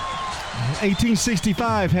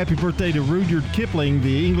 1865, happy birthday to Rudyard Kipling,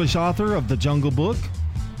 the English author of The Jungle Book.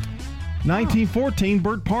 1914,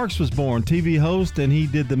 Bert Parks was born, TV host, and he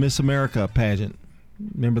did the Miss America pageant.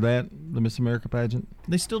 Remember that? The Miss America pageant?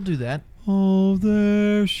 They still do that. Oh,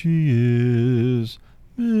 there she is,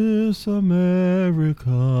 Miss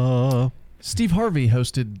America. Steve Harvey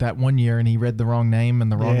hosted that one year, and he read the wrong name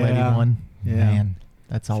and the wrong lady won. Yeah. Man,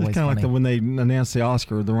 that's always kind of funny. like when they announced the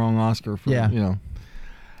Oscar, the wrong Oscar. For, Yeah. You know.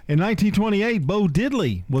 In 1928, Bo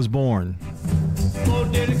Diddley was born. Bo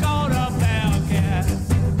Diddley called up Bearcat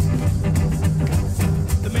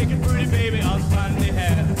to make a pretty baby on Sunday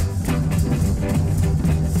hair.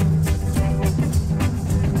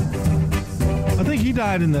 I think he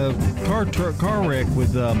died in the car wreck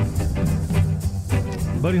with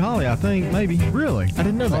Buddy Holly, I think, maybe. Really? I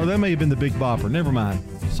didn't know that. Oh, that may have been the Big Bopper. Never mind.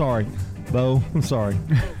 Sorry, Bo. I'm sorry.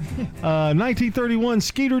 1931,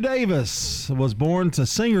 Skeeter Davis was born to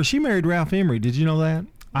singer. She married Ralph Emery. Did you know that?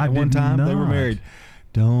 At one time, they were married.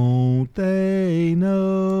 Don't they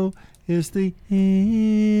know it's the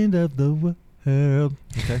end of the world?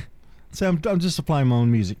 Okay. So I'm just applying my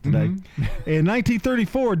own music today. Mm-hmm. In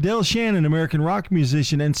 1934, Del Shannon, American rock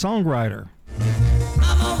musician and songwriter.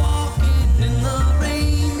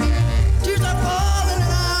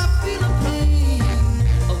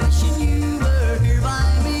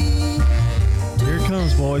 Here it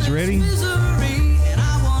comes, boys. Ready?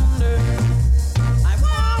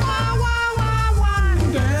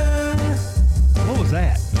 What was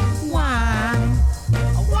that? Wow.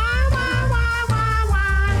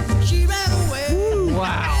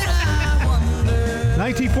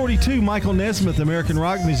 1942, Michael Nesmith, American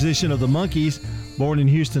rock musician of the Monkees, born in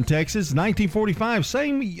Houston, Texas. 1945,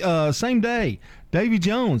 same day, Davy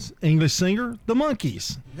Jones, English singer, the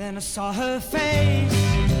Monkees. Then I saw her face.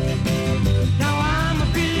 Now I'm a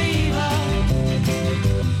believer.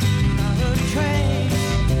 Not a trace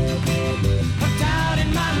of doubt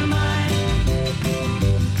in my mind.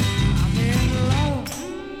 I'm in love.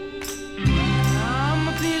 I'm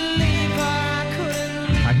a believer. I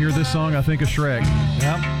couldn't. I hear this song, I think of Shrek.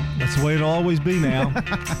 Yep, that's the way it'll always be now.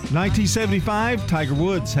 1975, Tiger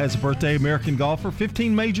Woods has a birthday, American golfer,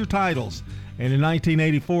 15 major titles. And in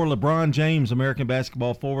 1984, LeBron James, American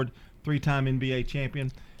basketball forward, 3-time NBA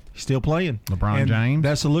champion, still playing. LeBron James.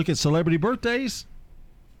 That's a look at celebrity birthdays.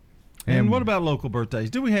 And what about local birthdays?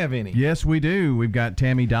 Do we have any? Yes, we do. We've got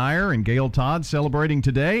Tammy Dyer and Gail Todd celebrating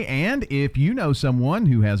today. And if you know someone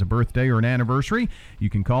who has a birthday or an anniversary, you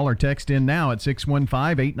can call or text in now at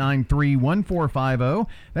 615-893-1450.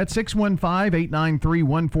 That's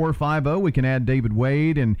 615-893-1450. We can add David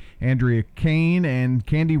Wade and Andrea Kane and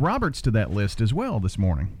Candy Roberts to that list as well this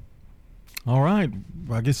morning. All right.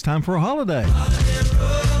 Well, I guess it's time for a holiday.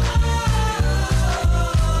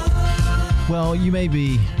 Well, you may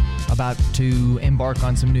be about to embark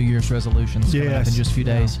on some New Year's resolutions coming up in just a few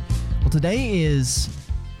days. Well, today is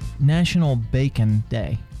National Bacon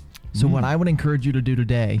Day. So what I would encourage you to do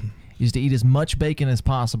today is to eat as much bacon as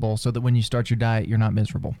possible so that when you start your diet, you're not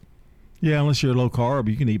miserable. Yeah, unless you're low carb,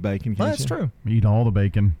 you can eat bacon. Well, that's true. Eat all the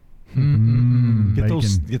bacon. Get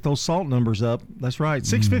those salt numbers up. That's right.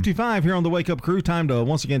 6:55 here on the Wake Up Crew. Time to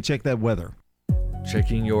once again check that weather.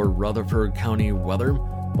 Checking your Rutherford County weather.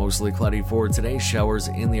 Mostly cloudy for today. Showers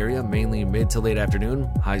in the area, mainly mid to late afternoon.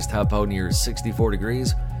 Highs top out near 64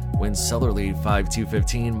 degrees. Winds southerly 5 to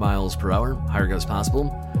 15 miles per hour. Higher gusts possible.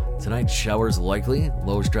 Tonight, showers likely.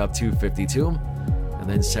 Lows drop to 52. And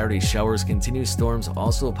then Saturday, showers continue. Storms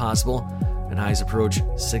also possible. And highs approach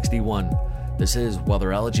 61. This is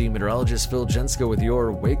weatherology meteorologist Phil Jensko with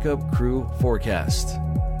your Wake Up Crew forecast.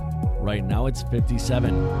 Right now, it's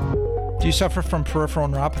 57. Do you suffer from peripheral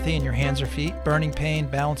neuropathy in your hands or feet, burning pain,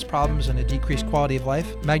 balance problems, and a decreased quality of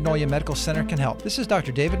life? Magnolia Medical Center can help. This is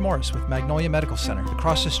Dr. David Morris with Magnolia Medical Center,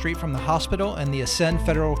 across the street from the hospital and the Ascend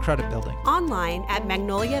Federal Credit Building. Online at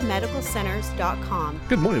magnoliamedicalcenters.com.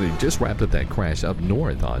 Good morning. They just wrapped up that crash up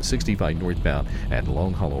north on 65 northbound at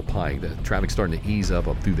Long Hollow Pike. The traffic's starting to ease up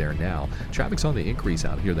through there now. Traffic's on the increase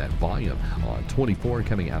out here. That volume on 24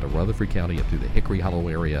 coming out of Rutherford County up through the Hickory Hollow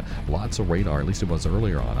area. Lots of radar, at least it was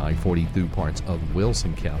earlier on I-45. through parts of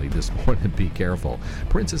Wilson County this morning. Be careful.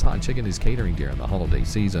 Princess Hot Chicken is catering during the holiday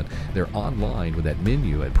season. They're online with that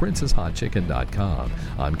menu at princesshotchicken.com.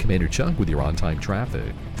 I'm Commander Chuck with your on-time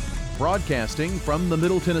traffic. Broadcasting from the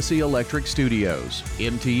Middle Tennessee Electric Studios,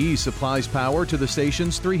 MTE supplies power to the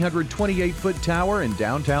station's 328-foot tower in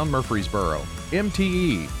downtown Murfreesboro.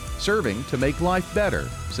 MTE, serving to make life better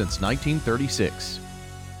since 1936.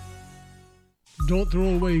 Don't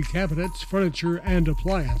throw away cabinets, furniture, and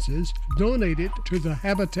appliances. Donate it to the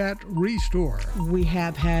Habitat Restore. We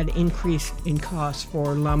have had increase in costs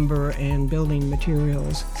for lumber and building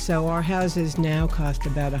materials, so our houses now cost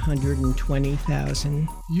about $120,000.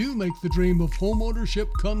 You make the dream of homeownership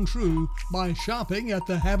come true by shopping at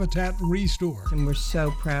the Habitat Restore. And we're so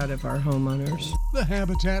proud of our homeowners. The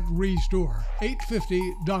Habitat Restore,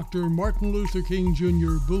 850 Dr. Martin Luther King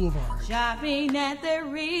Jr. Boulevard. Shopping at the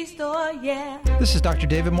Restore, yeah. This is Dr.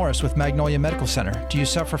 David Morris with Magnolia Medical Center. Do you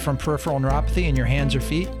suffer from peripheral neuropathy in your hands or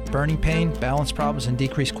feet, burning pain, balance problems, and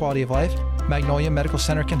decreased quality of life? Magnolia Medical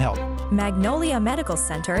Center can help. Magnolia Medical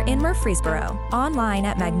Center in Murfreesboro. Online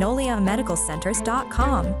at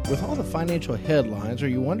magnoliamedicalcenters.com. With all the financial headlines, are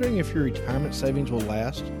you wondering if your retirement savings will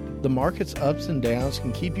last? The market's ups and downs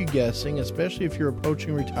can keep you guessing, especially if you're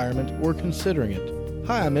approaching retirement or considering it.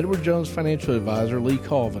 Hi, I'm Edward Jones Financial Advisor Lee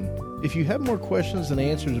Colvin. If you have more questions than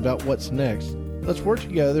answers about what's next, let's work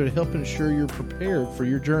together to help ensure you're prepared for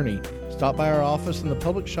your journey. Stop by our office in the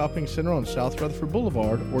Public Shopping Center on South Rutherford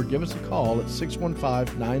Boulevard or give us a call at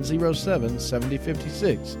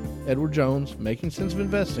 615-907-7056. Edward Jones, Making Sense of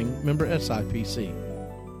Investing, member SIPC.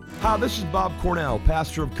 Hi, this is Bob Cornell,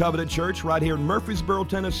 pastor of Covenant Church right here in Murfreesboro,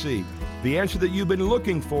 Tennessee. The answer that you've been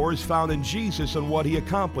looking for is found in Jesus and what he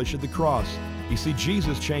accomplished at the cross. You see,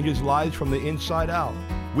 Jesus changes lives from the inside out.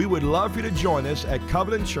 We would love for you to join us at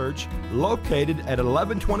Covenant Church, located at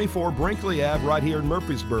 1124 Brinkley Ave right here in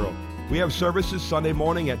Murfreesboro. We have services Sunday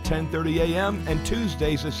morning at 10:30 a.m. and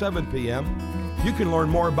Tuesdays at 7 p.m. You can learn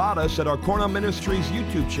more about us at our Cornell Ministries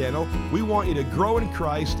YouTube channel. We want you to grow in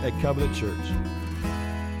Christ at Covenant Church.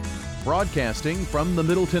 Broadcasting from the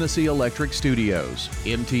Middle Tennessee Electric Studios,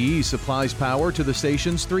 MTE supplies power to the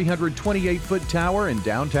station's 328-foot tower in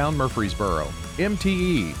downtown Murfreesboro.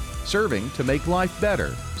 MTE, serving to make life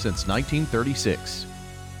better since 1936.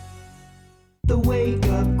 The Wake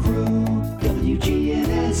Up Crew,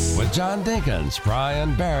 WGNS. With John Dinkins,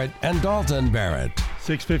 Brian Barrett, and Dalton Barrett.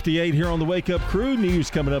 6:58 here on the Wake Up Crew. News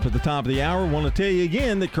coming up at the top of the hour. Want to tell you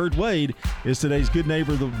again that Kurt Wade is today's Good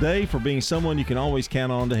Neighbor of the Day for being someone you can always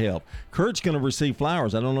count on to help. Kurt's going to receive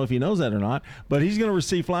flowers. I don't know if he knows that or not, but he's going to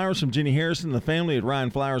receive flowers from Jenny Harrison and the family at Ryan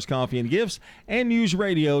Flowers Coffee and Gifts and News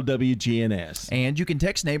Radio WGNS. And you can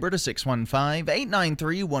text neighbor to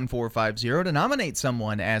 615-893-1450 to nominate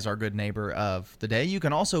someone as our Good Neighbor of the Day. You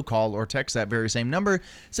can also call or text that very same number,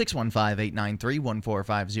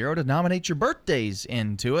 615-893-1450, to nominate your birthdays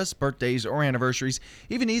into us, birthdays or anniversaries.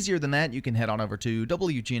 Even easier than that, you can head on over to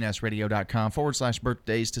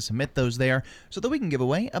WGNSradio.com/birthdays to submit those there so that we can give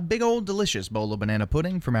away a big old delicious bowl of banana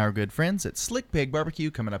pudding from our good friends at Slick Pig Barbecue,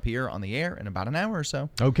 coming up here on the air in about an hour or so.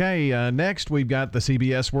 Okay, next we've got the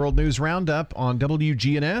CBS World News Roundup on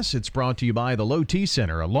WGNS. It's brought to you by the Low T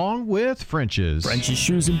Center along with French's. French's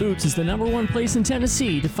Shoes and Boots is the #1 place in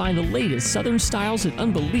Tennessee to find the latest Southern styles at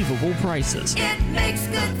unbelievable prices. It makes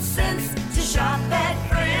good sense to shop at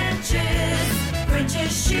French's.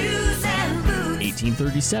 French's Shoes and Boots.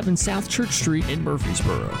 1837 South Church Street in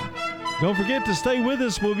Murfreesboro. Don't forget to stay with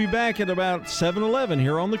us. We'll be back at about 7:11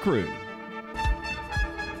 here on The Crew.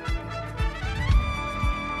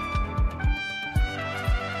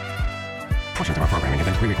 Portions of our programming have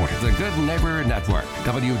been pre-recorded. The Good Neighbor Network,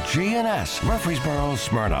 WGNS, Murfreesboro,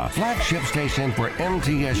 Smyrna, flagship station for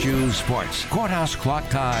MTSU Sports. Courthouse clock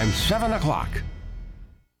time, 7 o'clock.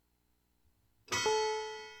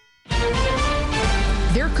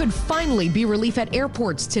 There could finally be relief at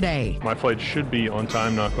airports today. My flight should be on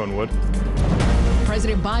time, knock on wood.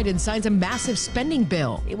 President Biden signs a massive spending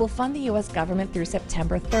bill. It will fund the U.S. government through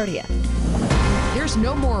September 30th. There's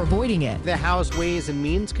no more avoiding it. The House Ways and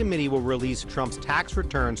Means Committee will release Trump's tax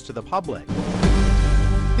returns to the public.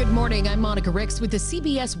 Good morning, I'm Monica Ricks with the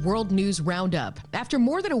CBS World News Roundup. After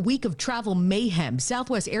more than a week of travel mayhem,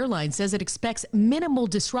 Southwest Airlines says it expects minimal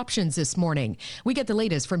disruptions this morning. We get the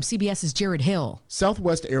latest from CBS's Jared Hill.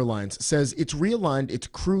 Southwest Airlines says it's realigned its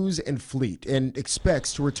crews and fleet and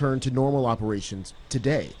expects to return to normal operations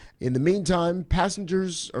today. In the meantime,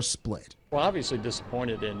 passengers are split. We're obviously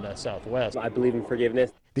disappointed in Southwest. I believe in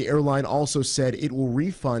forgiveness. The airline also said it will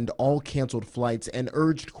refund all canceled flights and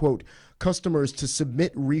urged, quote, customers to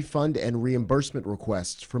submit refund and reimbursement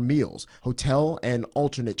requests for meals, hotel, and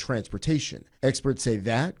alternate transportation. Experts say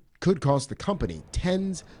that could cost the company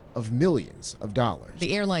tens of millions of dollars.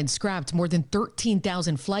 The airline scrapped more than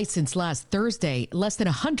 13,000 flights since last Thursday. Less than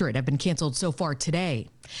 100 have been canceled so far today.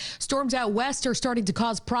 Storms out west are starting to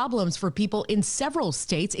cause problems for people in several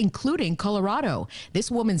states, including Colorado.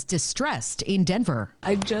 This woman's distressed in Denver.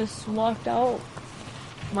 I just walked out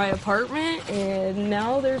my apartment and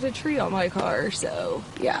now there's a tree on my car, so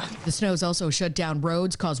yeah. The snow's also shut down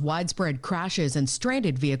roads, caused widespread crashes and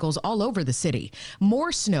stranded vehicles all over the city.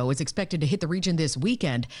 More snow is expected to hit the region this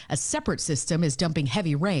weekend. A separate system is dumping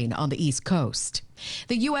heavy rain on the East Coast.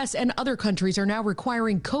 The U.S. and other countries are now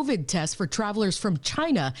requiring COVID tests for travelers from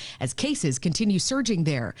China as cases continue surging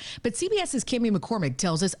there. But CBS's Cami McCormick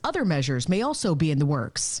tells us other measures may also be in the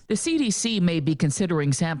works. The CDC may be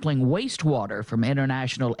considering sampling wastewater from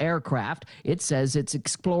international aircraft. It says it's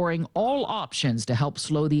exploring all options to help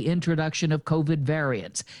slow the introduction of COVID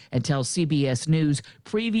variants, and tells CBS News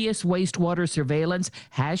previous wastewater surveillance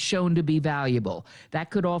has shown to be valuable.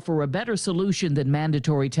 That could offer a better solution than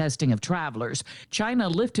mandatory testing of travelers. China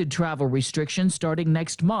lifted travel restrictions starting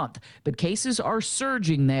next month, but cases are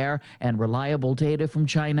surging there, and reliable data from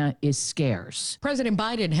China is scarce. President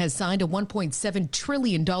Biden has signed a $1.7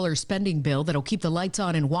 trillion spending bill that'll keep the lights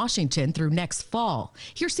on in Washington through next fall.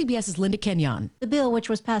 Here's CBS's Linda Kenyon. The bill, which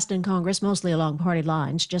was passed in Congress mostly along party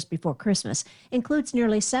lines just before Christmas, includes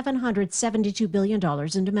nearly $772 billion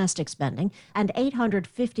in domestic spending and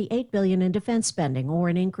 $858 billion in defense spending, or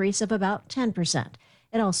an increase of about 10%.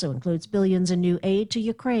 It also includes billions in new aid to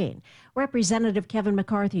Ukraine. Representative Kevin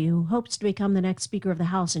McCarthy, who hopes to become the next Speaker of the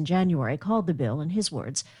House in January, called the bill, in his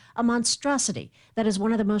words, a monstrosity that is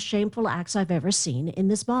one of the most shameful acts I've ever seen in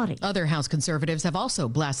this body. Other House conservatives have also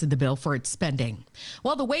blasted the bill for its spending.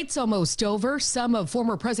 While the wait's almost over, some of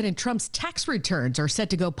former President Trump's tax returns are set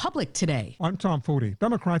to go public today. I'm Tom Foti.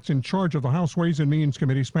 Democrats in charge of the House Ways and Means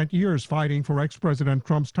Committee spent years fighting for ex-President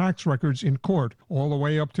Trump's tax records in court, all the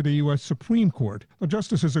way up to the U.S. Supreme Court. The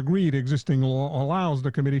justices agreed existing law allows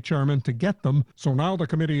the committee chairman to get them, so now the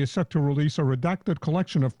committee is set to release a redacted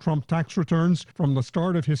collection of Trump tax returns from the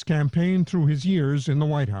start of his campaign through his years in the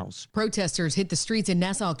White House. Protesters hit the streets in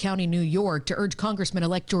Nassau County, New York, to urge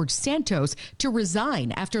Congressman-elect George Santos to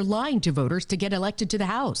resign after lying to voters to get elected to the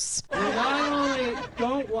House. We not only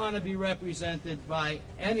don't want to be represented by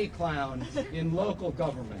any clown in local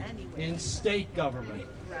government, in state government,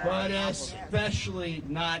 but especially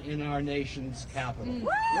not in our nation's capital.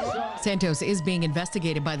 Santos is being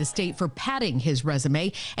investigated by the state for padding his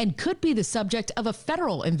resume and could be the subject of a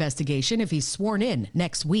federal investigation if he's sworn in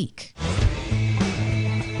next week.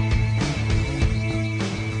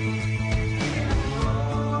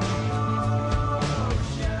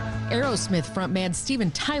 Aerosmith frontman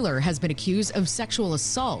Steven Tyler has been accused of sexual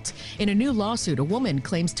assault. In a new lawsuit, a woman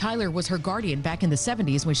claims Tyler was her guardian back in the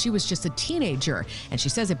 70s when she was just a teenager, and she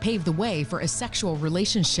says it paved the way for a sexual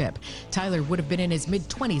relationship. Tyler would have been in his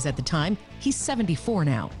mid-20s at the time. He's 74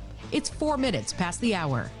 now. It's 4 minutes past the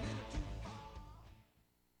hour.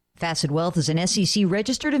 Facet Wealth is an SEC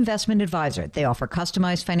registered investment advisor. They offer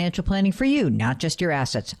customized financial planning for you, not just your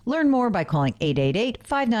assets. Learn more by calling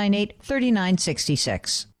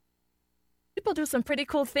 888-598-3966. People do some pretty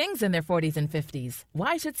cool things in their 40s and 50s.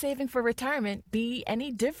 Why should saving for retirement be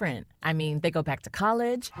any different? I mean, they go back to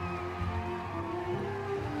college,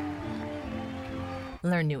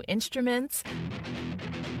 learn new instruments,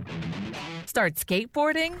 start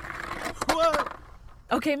skateboarding. Whoa!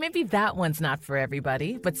 Okay, maybe that one's not for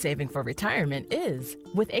everybody, but saving for retirement is.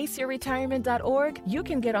 With aceyourretirement.org, you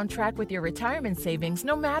can get on track with your retirement savings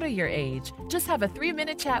no matter your age. Just have a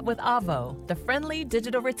 3-minute chat with Avo, the friendly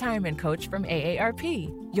digital retirement coach from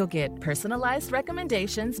AARP. You'll get personalized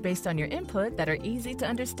recommendations based on your input that are easy to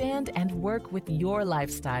understand and work with your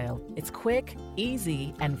lifestyle. It's quick,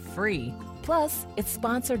 easy, and free. Plus, it's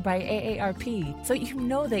sponsored by AARP, so you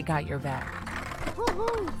know they got your back.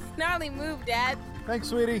 Woohoo! Gnarly move, Dad. Thanks,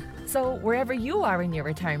 sweetie. So wherever you are in your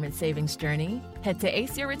retirement savings journey, head to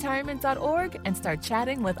aceyourretirement.org and start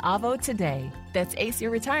chatting with Avo today. That's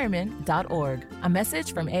aceyourretirement.org. A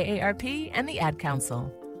message from AARP and the Ad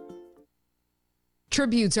Council.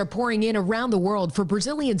 Tributes are pouring in around the world for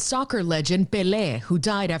Brazilian soccer legend Pelé, who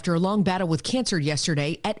died after a long battle with cancer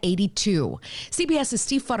yesterday at 82. CBS's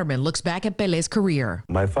Steve Futterman looks back at Pelé's career.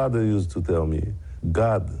 My father used to tell me,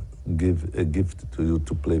 God give a gift to you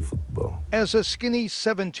to play football. As a skinny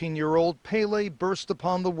 17-year-old, Pelé burst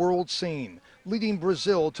upon the world scene, leading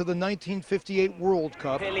Brazil to the 1958 World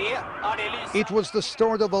Cup. It was the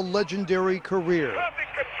start of a legendary career.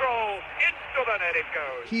 Perfect control, into the net it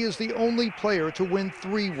goes. He is the only player to win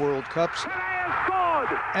 3 World Cups.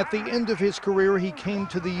 At the end of his career, he came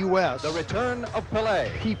to the U.S. The return of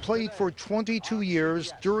Pelé. He played for 22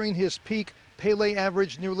 years. During his peak, Pelé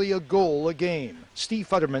averaged nearly a goal a game. Steve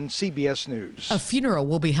Futterman, CBS News. A funeral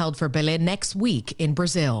will be held for Pelé next week in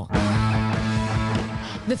Brazil.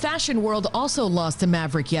 The fashion world also lost a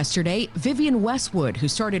maverick yesterday, Vivienne Westwood, who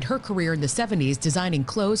started her career in the 70s designing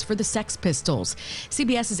clothes for the Sex Pistols.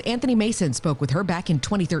 CBS's Anthony Mason spoke with her back in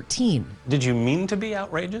 2013. Did you mean to be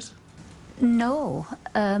outrageous? No.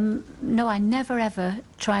 No, I never ever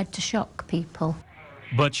tried to shock people.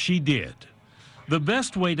 But she did. The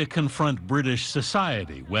best way to confront British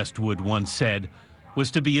society, Westwood once said,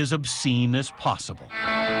 was to be as obscene as possible.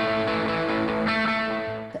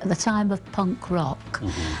 At the time of punk rock,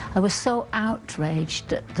 I was so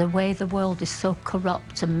outraged at the way the world is so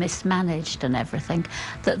corrupt and mismanaged and everything,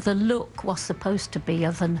 that the look was supposed to be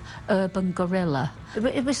of an urban guerrilla.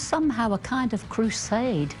 It was somehow a kind of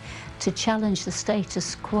crusade to challenge the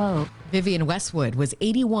status quo. Vivienne Westwood was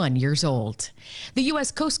 81 years old. The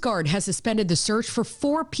U.S. Coast Guard has suspended the search for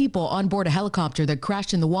 4 people on board a helicopter that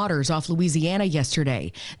crashed in the waters off Louisiana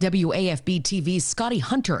yesterday. WAFB TV's Scotty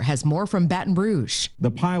Hunter has more from Baton Rouge.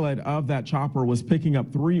 The pilot of that chopper was picking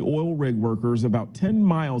up 3 oil rig workers about 10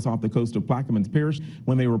 miles off the coast of Plaquemines Parish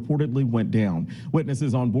when they reportedly went down.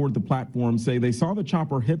 Witnesses on board the platform say they saw the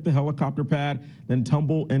chopper hit the helicopter pad, then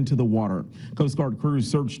tumble into the water. Coast Guard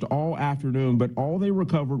crews searched all afternoon, but all they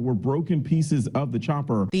recovered were broken pieces of the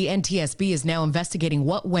chopper. The NTSB is now investigating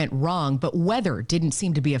what went wrong, but weather didn't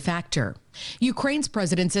seem to be a factor. Ukraine's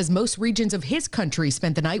president says most regions of his country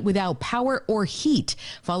spent the night without power or heat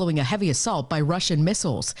following a heavy assault by Russian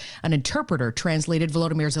missiles. An interpreter translated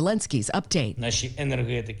Volodymyr Zelensky's update.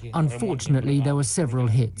 Unfortunately, there were several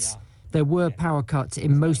hits. There were power cuts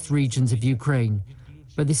in most regions of Ukraine.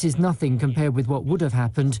 But this is nothing compared with what would have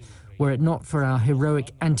happened were it not for our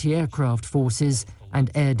heroic anti-aircraft forces and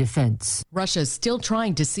air defense. Russia's still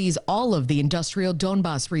trying to seize all of the industrial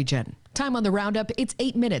Donbas region. Time on the roundup, it's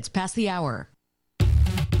 8 minutes past the hour.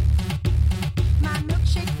 My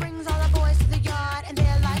milkshake brings all the boys to the yard, and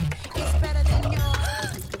they're like, it's better than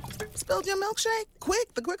yours. Spilled your milkshake?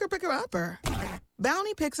 Quick, the quicker picker-upper.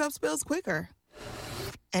 Bounty picks up spills quicker.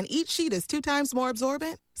 And each sheet is 2 times more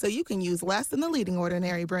absorbent, so you can use less than the leading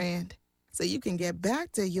Ordinary brand. So you can get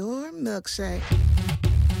back to your milkshake.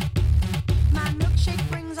 My milkshake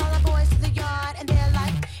brings all the boys to the yard, and they're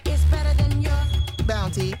like, it's better than your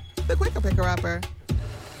Bounty, the quicker picker-upper.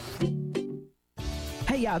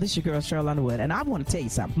 Hey y'all, this is your girl Cheryl Underwood, and I want to tell you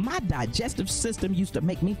something. My digestive system used to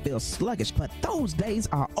make me feel sluggish, but those days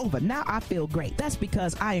are over. Now I feel great. That's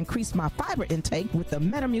because I increased my fiber intake with the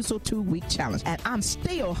Metamucil 2-week challenge, and I'm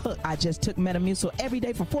still hooked. I just took Metamucil every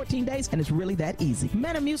day for 14 days, and it's really that easy.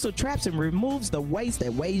 Metamucil traps and removes the waste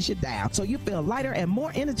that weighs you down, so you feel lighter and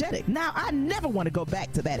more energetic. Now I never want to go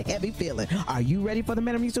back to that heavy feeling. Are you ready for the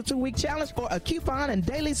Metamucil 2-week challenge? For a coupon and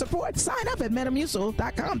daily support, sign up at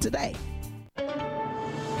Metamucil.com today.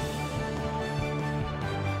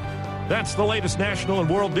 That's the latest national and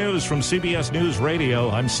world news from CBS News Radio.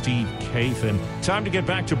 I'm Steve Kathan. Time to get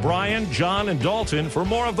back to Brian, John, and Dalton for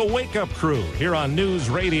more of the Wake Up Crew here on News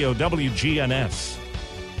Radio WGNS.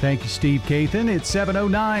 Thank you, Steve Kathan. It's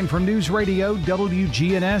 7:09 from News Radio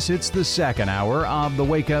WGNS. It's the second hour of the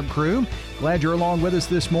Wake Up Crew. Glad you're along with us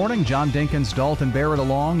this morning. John Dinkins, Dalton Barrett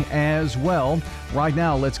along as well. Right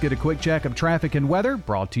now, let's get a quick check of traffic and weather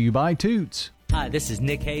brought to you by Toots. Hi, this is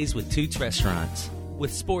Nick Hayes with Toots Restaurants.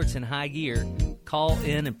 With sports in high gear, call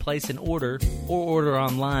in and place an order or order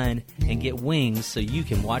online and get wings so you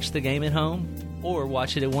can watch the game at home or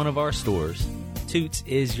watch it at one of our stores. Toots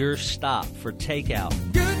is your stop for takeout.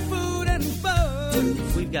 good food and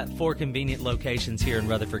fun. We've got 4 convenient locations here in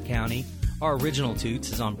Rutherford County. Our original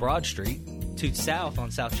Toots is on Broad Street, Toots South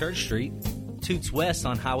on South Church Street, Toots West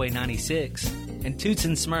on Highway 96, and Toots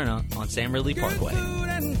in Smyrna on Sam Ridley Parkway. Food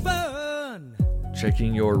and fun.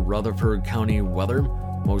 Checking your Rutherford County weather.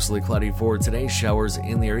 Mostly cloudy for today. Showers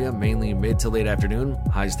in the area, mainly mid to late afternoon.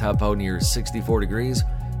 Highs top out near 64 degrees.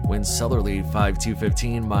 Winds southerly 5 to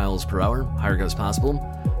 15 miles per hour. Higher gusts possible.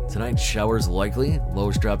 Tonight, showers likely.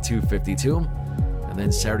 Lows drop to 52. And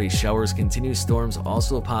then Saturday, showers continue. Storms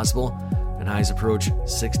also possible. And highs approach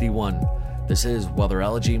 61. This is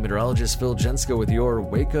weatherology meteorologist Phil Jensko with your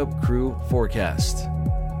Wake Up Crew forecast.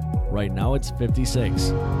 Right now, it's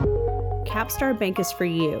 56. Capstar Bank is for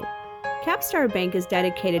you. Capstar Bank is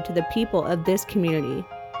dedicated to the people of this community.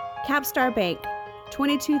 Capstar Bank,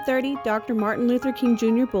 2230 Dr. Martin Luther King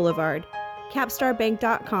Jr. Boulevard,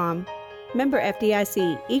 capstarbank.com. Member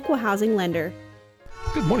FDIC, Equal Housing Lender.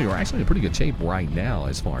 Good morning. We're actually in pretty good shape right now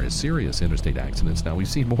as far as serious interstate accidents. Now, we've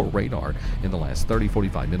seen more radar in the last 30,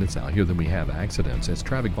 45 minutes out here than we have accidents as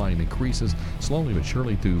traffic volume increases slowly but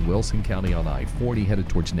surely through Wilson County on I-40 headed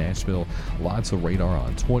towards Nashville. Lots of radar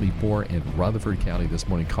on 24 in Rutherford County this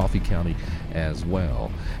morning, Coffee County as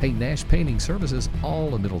well. Hey, Nash Painting Services,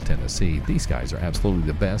 all in Middle Tennessee. These guys are absolutely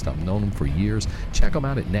the best. I've known them for years. Check them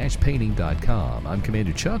out at nashpainting.com. I'm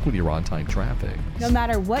Commander Chuck with your on-time traffic. No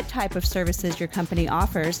matter what type of services your company offers,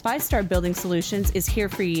 ViStar Building Solutions is here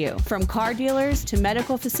for you. From car dealers to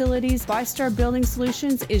medical facilities, ViStar Building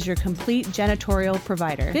Solutions is your complete janitorial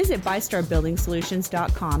provider. Visit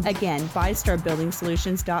ViStarBuildingSolutions.com. Again,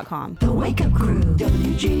 ViStarBuildingSolutions.com. The Wake Up Crew,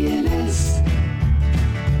 WGNS.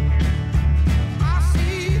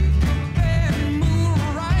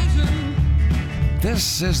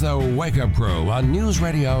 This is the Wake Up Crew on News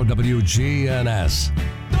Radio WGNS.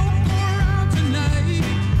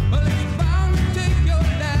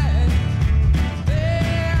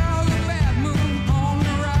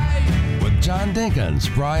 With John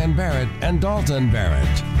Dinkins, Brian Barrett, and Dalton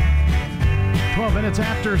Barrett. 12 minutes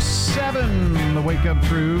after 7, the Wake Up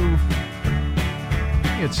Crew.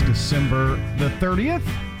 It's December the 30th.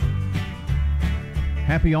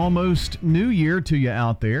 Happy almost New Year to you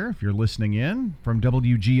out there if you're listening in from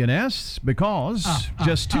WGNS, because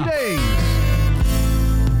just 2 days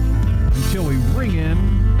until we ring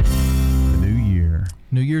in the new year.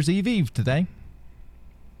 New Year's Eve today.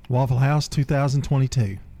 Waffle House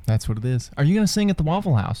 2022. That's what it is. Are you going to sing at the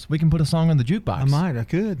Waffle House? We can put a song on the jukebox. I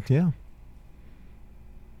could, yeah.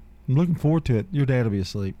 I'm looking forward to it. Your dad will be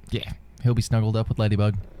asleep. Yeah, he'll be snuggled up with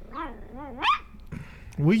Ladybug.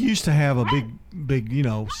 We used to have a big,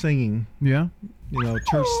 singing. Yeah.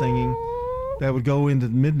 Church singing that would go into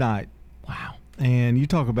midnight. Wow. And you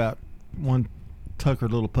talk about one Tucker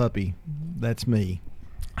little puppy. That's me.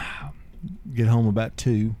 Get home about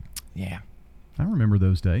 2. Yeah. I remember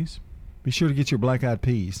those days. Be sure to get your black-eyed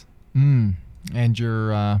peas. And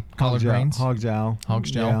your collard greens. Hog's jowl.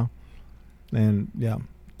 Yeah. And,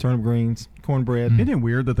 turnip greens, cornbread. Isn't it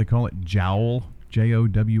weird that they call it jowl?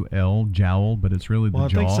 J-O-W-L, jowl, but it's really the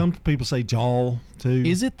jaw. I think some people say jaw, too.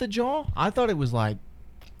 Is it the jaw? I thought it was like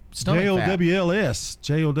stomach fat. J-O-W-L-S.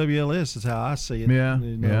 J-O-W-L-S is how I see it. Yeah,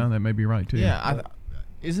 that may be right, too. Yeah,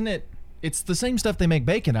 isn't it? It's the same stuff they make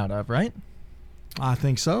bacon out of, right? I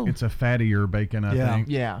think so. It's a fattier bacon, I think.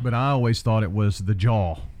 Yeah. But I always thought it was the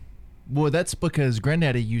jaw. Well, that's because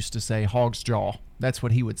Granddaddy used to say hog's jaw. That's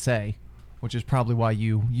what he would say, which is probably why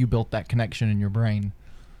you built that connection in your brain.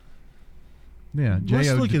 Yeah, let's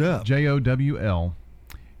look it up. J-O-W-L.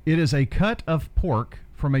 It is a cut of pork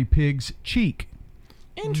from a pig's cheek.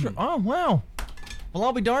 Oh, wow. Well,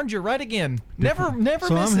 I'll be darned, you're right again. Never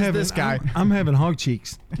so misses this guy. I'm having hog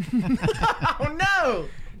cheeks. Oh, no!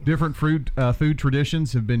 Different food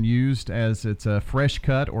traditions have been used as it's a fresh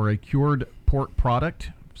cut or a cured pork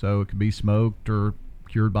product. So it could be smoked or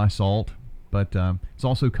cured by salt. But it's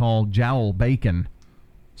also called jowl bacon,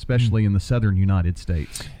 especially in the southern United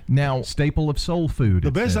States. Now, staple of soul food.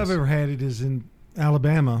 The best I've ever had it is in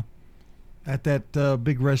Alabama at that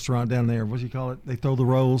big restaurant down there. What do you call it? They throw the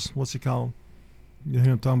rolls. What's it called? You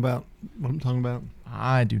know what I'm talking about?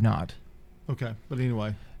 I do not. Okay, but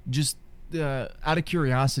anyway. Just out of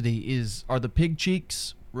curiosity, are the pig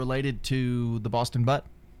cheeks related to the Boston butt?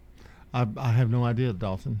 I have no idea,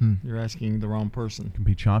 Dalton. You're asking the wrong person. Can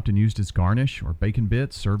be chopped and used as garnish or bacon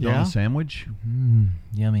bits served on a sandwich.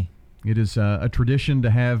 Yummy. It is a tradition to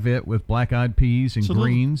have it with black-eyed peas and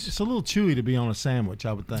greens. It's a little chewy to be on a sandwich,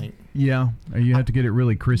 I would think. Yeah, you have to get it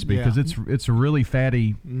really crispy because it's a really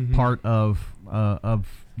fatty part of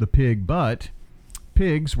the pig. But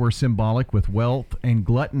pigs were symbolic with wealth and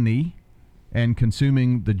gluttony, and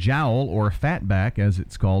consuming the jowl or fatback, as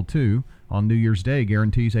it's called too, on New Year's Day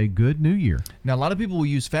guarantees a good New Year. Now, a lot of people will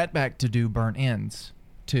use fatback to do burnt ends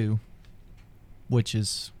too, which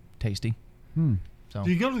is tasty. So.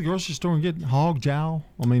 Do you go to the grocery store and get hog jowl?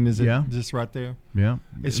 I mean, is it just right there? Yeah.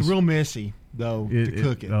 It's real messy, though, to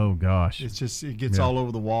cook it. Oh, gosh. It's just, it gets all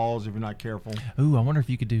over the walls if you're not careful. Ooh, I wonder if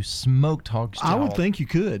you could do smoked hog jowl. I would think you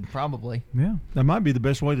could. Probably. Yeah. That might be the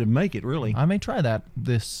best way to make it, really. I may try that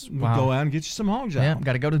this. We'll go out and get you some hog jowl. Yeah,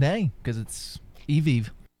 got to go today because it's Eve.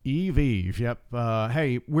 Eve, yep.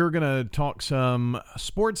 Hey, we're going to talk some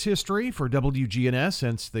sports history for WGNS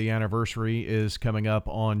since the anniversary is coming up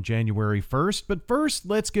on January 1st. But first,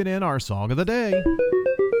 let's get in our song of the day.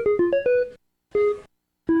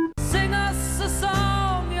 Sing us a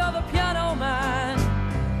song, you're the piano man.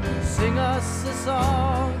 Sing us a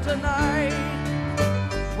song tonight.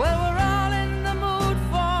 Well, we're all in the mood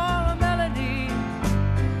for a melody.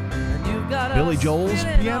 And you've got Billy Billy Joel's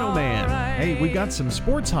Piano Man. Hey, we got some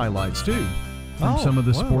sports highlights, too, from some of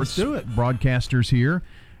the sports broadcasters here.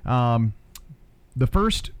 The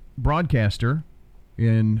first broadcaster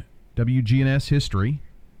in WGNS history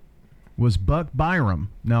was Buck Byram.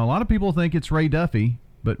 Now, a lot of people think it's Ray Duffy,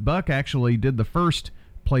 but Buck actually did the first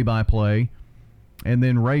play-by-play, and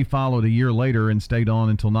then Ray followed a year later and stayed on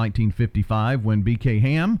until 1955 when B.K.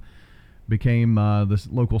 Ham became the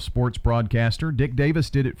local sports broadcaster. Dick Davis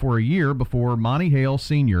did it for a year before Monty Hale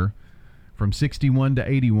Sr. from 61 to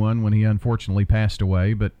 81 when he unfortunately passed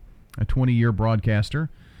away, but a 20-year broadcaster.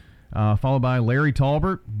 Followed by Larry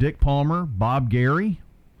Talbert, Dick Palmer, Bob Gary.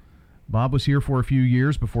 Bob was here for a few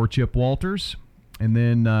years before Chip Walters. And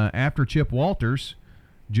then after Chip Walters,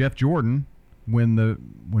 Jeff Jordan.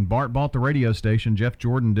 When Bart bought the radio station, Jeff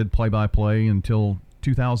Jordan did play-by-play until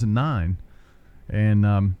 2009.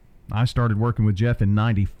 And I started working with Jeff in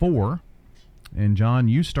 94. And, John,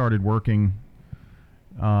 you started working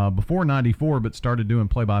before 94 but started doing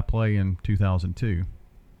play-by-play in 2002.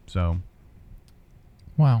 So.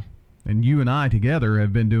 Wow. And you and I together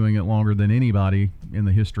have been doing it longer than anybody in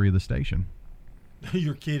the history of the station.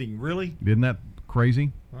 You're kidding. Really? Isn't that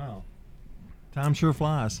crazy? Wow. Time sure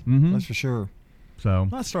flies. Mm-hmm. That's for sure. So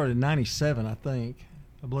I started in 97, I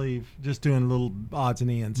believe, just doing little odds and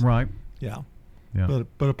ends. Right. Yeah. Yeah.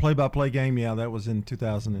 But a play-by-play game, that was in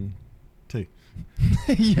 2002.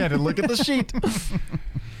 You had to look at the sheet.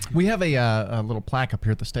 We have a little plaque up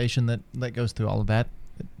here at the station that goes through all of that.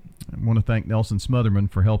 I want to thank Nelson Smotherman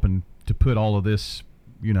for helping to put all of this,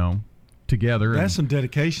 together. That's some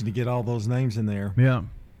dedication to get all those names in there. Yeah,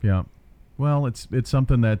 yeah. Well, it's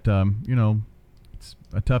something that it's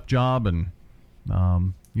a tough job, and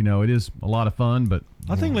it is a lot of fun. But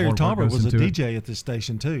I think Larry Talbert was a DJ at this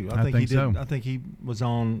station too. I think so. I think he was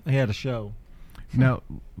on. He had a show. Now,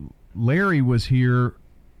 Larry was here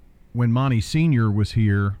when Monty Sr. was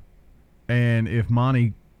here, and if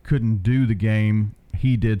Monty couldn't do the game,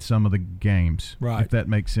 he did some of the games, right? If that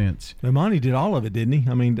makes sense. But Monty did all of it, didn't he?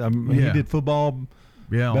 I mean, he did football,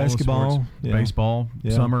 basketball, baseball,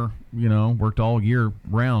 summer. Worked all year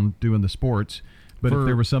round doing the sports. But if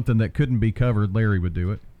there was something that couldn't be covered, Larry would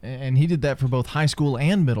do it. And he did that for both high school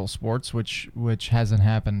and middle sports, which hasn't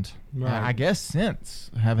happened, I guess, since.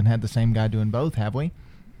 Haven't had the same guy doing both, have we?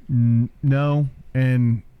 No,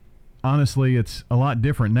 and honestly, it's a lot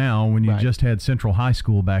different now when you just had Central High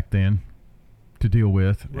School back then to deal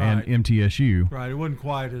with, and MTSU. Right, it wasn't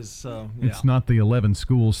quite as. It's not the 11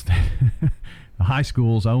 schools, the high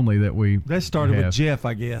schools only that we. That started with Jeff,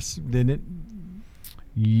 I guess, didn't it?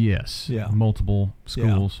 Yes. Yeah. Multiple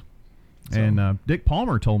schools. Yeah. And Dick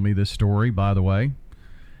Palmer told me this story, by the way,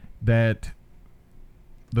 that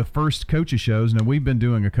the first coaches shows. Now we've been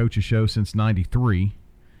doing a coaches show since '93.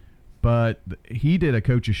 But he did a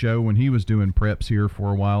coaches show when he was doing preps here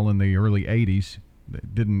for a while in the early 80s.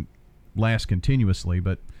 It didn't last continuously,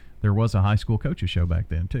 but there was a high school coaches show back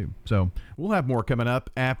then, too. So we'll have more coming up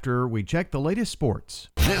after we check the latest sports.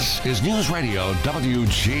 This is News Radio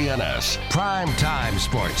WGNS Prime Time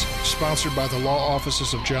Sports. Sponsored by the law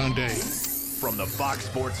offices of John Day. From the Fox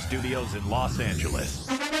Sports Studios in Los Angeles,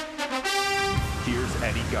 here's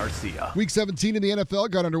Eddie Garcia. Week 17 in the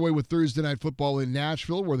NFL got underway with Thursday Night Football in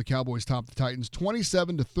Nashville, where the Cowboys topped the Titans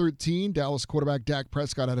 27-13. Dallas quarterback Dak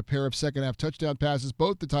Prescott had a pair of second-half touchdown passes,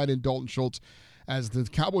 both to tight end Dalton Schultz. As the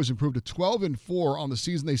Cowboys improved to 12-4 on the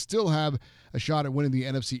season, they still have a shot at winning the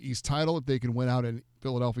NFC East title if they can win out and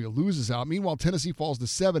Philadelphia loses out. Meanwhile, Tennessee falls to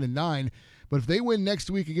 7-9. But if they win next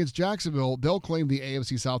week against Jacksonville, they'll claim the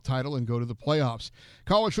AFC South title and go to the playoffs.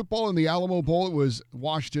 College football in the Alamo Bowl, it was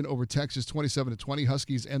Washington over Texas 27-20.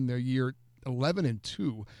 Huskies end their year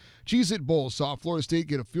 11-2. Cheez-It Bowl saw Florida State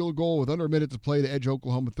get a field goal with under a minute to play to edge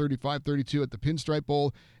Oklahoma 35-32 at the Pinstripe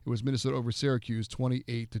Bowl. It was Minnesota over Syracuse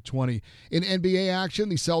 28-20. In NBA action,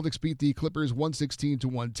 the Celtics beat the Clippers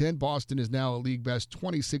 116-110. Boston is now a league best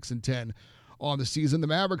 26-10 on the season. The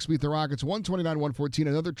Mavericks beat the Rockets 129-114.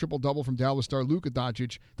 Another triple-double from Dallas star Luka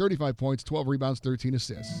Doncic, 35 points, 12 rebounds, 13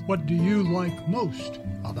 assists. What do you like most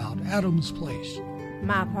about Adams Place?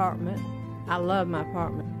 My apartment. I love my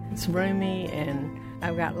apartment. It's roomy, and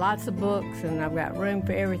I've got lots of books, and I've got room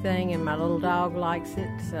for everything, and my little dog likes it,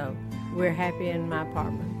 so we're happy in my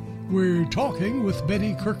apartment. We're talking with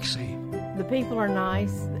Betty Kirksey. The people are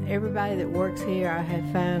nice. Everybody that works here, I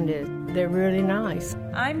have found they're really nice.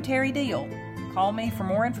 I'm Terry Deal. Call me for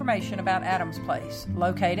more information about Adams Place,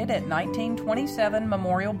 located at 1927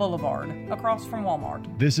 Memorial Boulevard, across from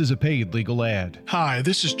Walmart. This is a paid legal ad. Hi,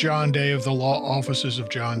 this is John Day of the law offices of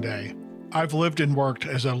John Day. I've lived and worked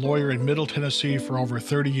as a lawyer in Middle Tennessee for over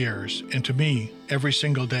 30 years, and to me, every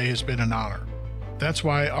single day has been an honor. That's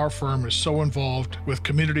why our firm is so involved with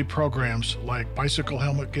community programs like bicycle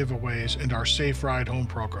helmet giveaways and our Safe Ride Home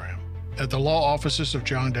program. At the law offices of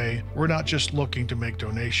John Day, we're not just looking to make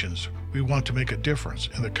donations. We want to make a difference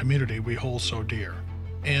in the community we hold so dear.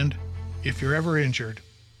 And if you're ever injured,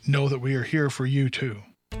 know that we are here for you too.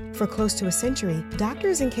 For close to a century,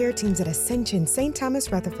 doctors and care teams at Ascension St.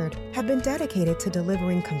 Thomas Rutherford have been dedicated to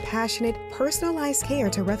delivering compassionate, personalized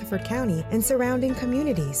care to Rutherford County and surrounding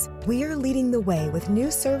communities. We are leading the way with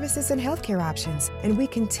new services and healthcare options, and we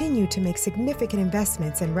continue to make significant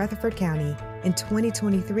investments in Rutherford County. In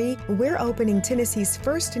 2023, we're opening Tennessee's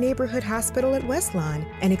first neighborhood hospital at West Lawn,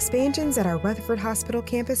 and expansions at our Rutherford Hospital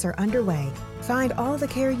campus are underway. Find all the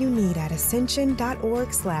care you need at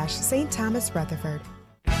ascension.org/St. Thomas Rutherford.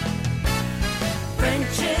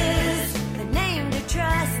 French's, the name to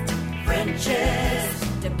trust. French's,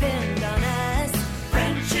 depend on us.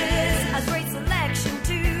 French's, a great selection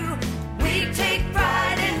too. We take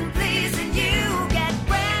pride in pleasing you. Get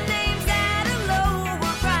brand names at a lower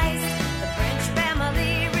price. The French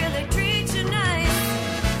family really treats you nice.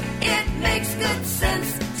 It makes good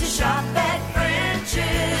sense to shop at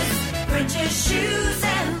French's. French's Shoes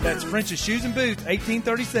and Boots. That's French's Shoes and Boots,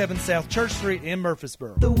 1837 South Church Street in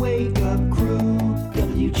Murfreesboro. The Wake Up Crew,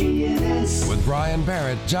 WGNS. With Brian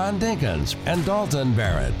Barrett, John Dinkins, and Dalton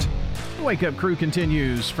Barrett. The Wake Up Crew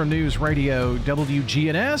continues from News Radio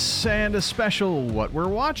WGNS and a special What We're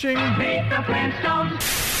Watching. Meet the Flintstones.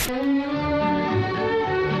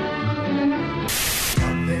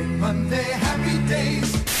 Monday, happy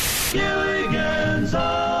days. Gilligan's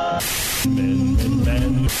Island.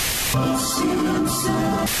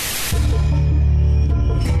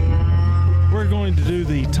 We're going to do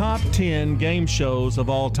the top 10 game shows of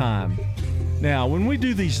all time. Now, when we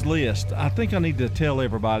do these lists, I think I need to tell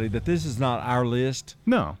everybody that this is not our list.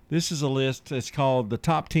 No. This is a list that's called the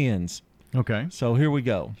top 10s. Okay. So here we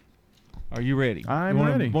go. Are you ready? I'm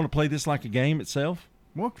ready. Want to play this like a game itself?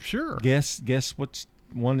 Well, sure. Guess which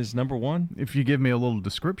one is number one? If you give me a little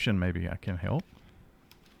description, maybe I can help.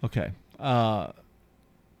 Okay.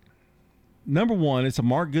 Number one, it's a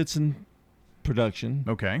Mark Goodson production.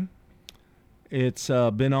 Okay. It's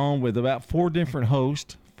been on with about 4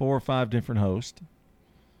 or 5 different hosts.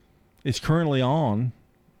 It's currently on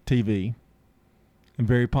TV and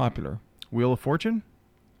very popular. Wheel of Fortune?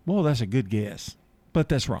 Well, that's a good guess, but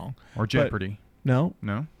that's wrong. Or Jeopardy? No.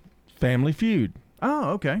 Family Feud.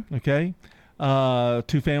 Oh, okay. Okay. 2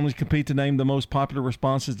 families compete to name the most popular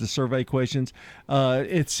responses to survey questions.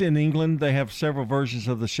 It's in England. They have several versions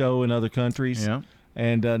of the show in other countries. Yeah.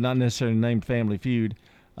 And not necessarily named Family Feud.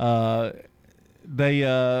 I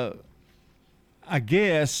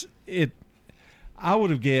guess I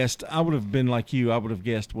would have been like you. I would have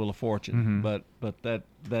guessed Wheel of Fortune, but that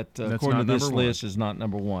according to this list is not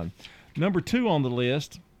number one. Number 2 on the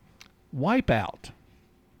list, Wipeout.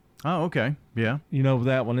 Oh, okay. Yeah. You know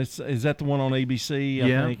that one. Is that the one on ABC,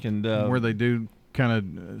 I think? And where they do kind of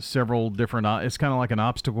several different, it's kind of like an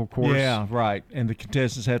obstacle course. Yeah, right. And the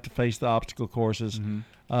contestants have to face the obstacle courses.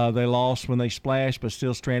 Mm-hmm. They lost when they splashed, but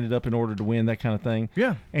still stranded up in order to win, that kind of thing.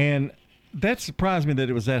 Yeah. And that surprised me that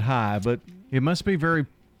it was that high, but it must be very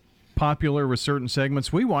popular with certain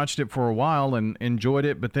segments. We watched it for a while and enjoyed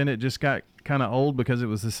it, but then it just got kind of old because it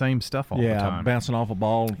was the same stuff all the time. Bouncing off a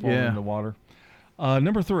ball and falling in the water.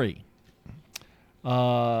 Number 3,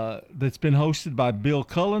 that's been hosted by Bill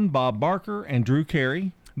Cullen, Bob Barker, and Drew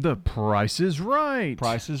Carey. The Price is Right.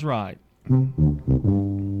 Price is Right.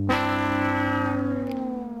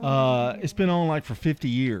 It's been on like for 50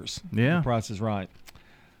 years. Yeah. The Price is Right.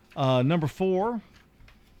 Number 4,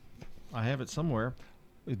 I have it somewhere.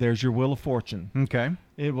 There's your Wheel of Fortune. Okay.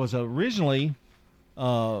 It was originally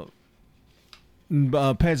Pat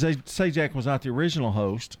Sajak was not the original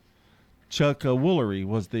host. Chuck Woolery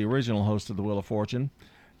was the original host of the Wheel of Fortune,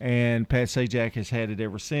 and Pat Sajak has had it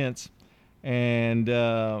ever since. And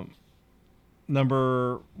what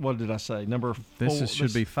did I say? Number 4.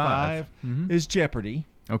 Should be 5. Mm-hmm. Is Jeopardy.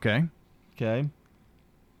 Okay. Okay.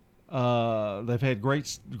 They've had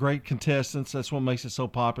great contestants. That's what makes it so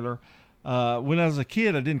popular. When I was a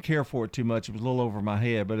kid, I didn't care for it too much. It was a little over my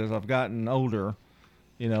head. But as I've gotten older,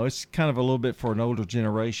 it's kind of a little bit for an older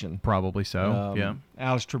generation. Probably so, yeah.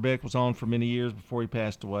 Alex Trebek was on for many years before he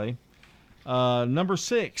passed away. Number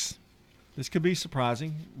 6. This could be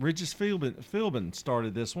surprising. Regis Philbin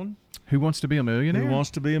started this one. Who Wants to Be a Millionaire? Who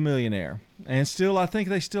Wants to Be a Millionaire. And still, I think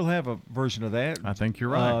they still have a version of that. I think you're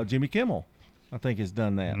right. Jimmy Kimmel, I think, has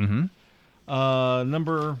done that. Mm-hmm.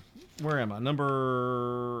 Where am I?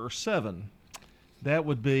 Number 7. That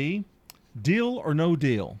would be Deal or No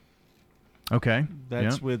Deal. Okay.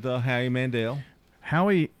 That's with Howie Mandel.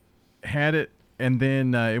 Howie had it And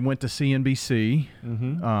then it went to CNBC,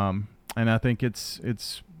 and I think it's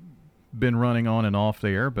been running on and off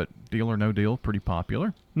there, but Deal or No Deal, pretty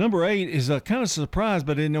popular. Number 8 is a kind of surprise,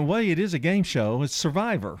 but in a way it is a game show. It's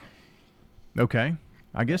Survivor. Okay.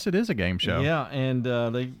 I guess it is a game show. Yeah, and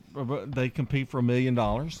they compete for $1 million.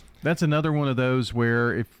 That's another one of those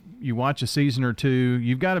where if you watch a season or two,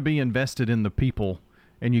 you've got to be invested in the people,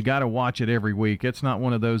 and you got to watch it every week. It's not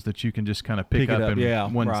one of those that you can just kind of pick up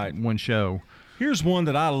in one show. Here's one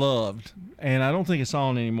that I loved, and I don't think it's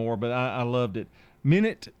on anymore, but I loved it.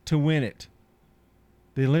 Minute to Win It.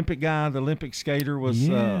 The Olympic guy, the Olympic skater, was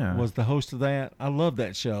the host of that. I love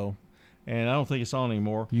that show, and I don't think it's on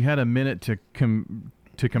anymore. You had a minute to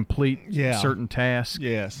complete certain tasks.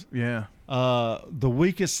 Yes. Yeah. The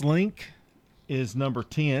Weakest Link is number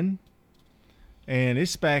 10, and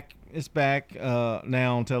it's back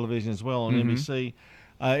now on television as well on NBC.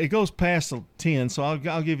 It goes past 10, so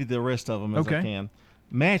I'll give you the rest of them as I can.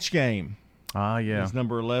 Match Game. Is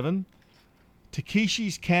number 11.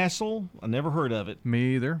 Takeshi's Castle. I never heard of it.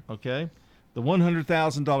 Me either. Okay. The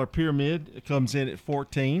 $100,000 Pyramid comes in at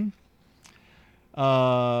 14.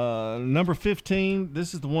 Number 15.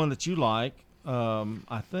 This is the one that you like.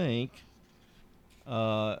 I think.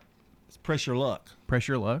 It's Press Your Luck. Press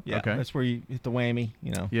Your Luck. Yeah. Okay. That's where you hit the whammy.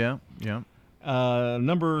 Yeah.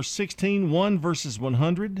 Number 16. 1 versus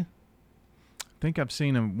 100. I think I've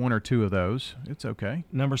seen one or two of those. It's okay.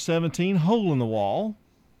 Number 17. Hole in the Wall.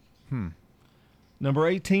 Number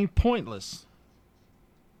 18, Pointless.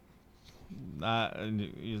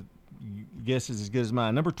 Your guess is as good as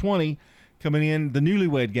mine. Number 20, coming in, The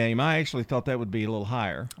Newlywed Game. I actually thought that would be a little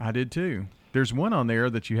higher. I did too. There's one on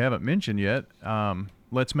there that you haven't mentioned yet.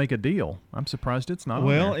 Let's Make a Deal. I'm surprised it's not on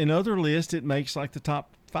there. Well, in other lists, it makes like the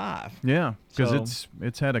top 5. Yeah, because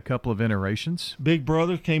it's had a couple of iterations. Big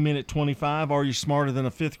Brother came in at 25. Are You Smarter Than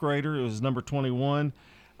a Fifth Grader? It was number 21.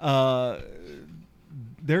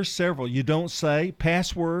 There's several. You Don't Say.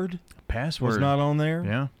 Password was not on there.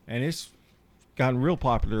 Yeah. And it's gotten real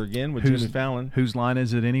popular again with Jimmy Fallon. Whose line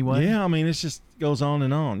is it anyway? Yeah, I mean, it just goes on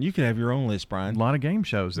and on. You could have your own list, Brian. A lot of game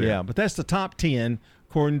shows there. Yeah, but that's the top 10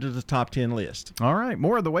 according to the top 10 list. All right,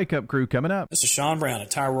 more of the Wake Up Crew coming up. This is Sean Brown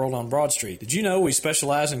at Tire World on Broad Street. Did you know we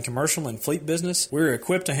specialize in commercial and fleet business? We're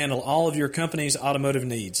equipped to handle all of your company's automotive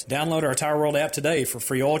needs. Download our Tire World app today for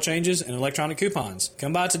free oil changes and electronic coupons.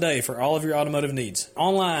 Come by today for all of your automotive needs.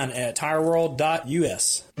 Online at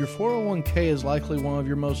tireworld.us. Your 401k is likely one of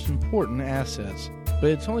your most important assets, but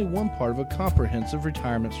it's only one part of a comprehensive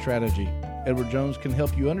retirement strategy. Edward Jones can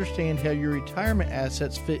help you understand how your retirement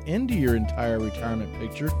assets fit into your entire retirement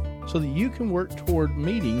picture so that you can work toward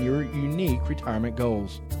meeting your unique retirement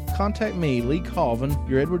goals. Contact me, Lee Colvin,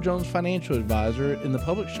 your Edward Jones financial advisor in the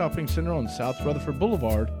Public Shopping Center on South Rutherford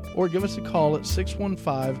Boulevard, or give us a call at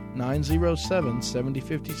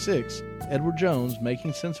 615-907-7056. Edward Jones,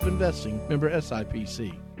 Making Sense of Investing, member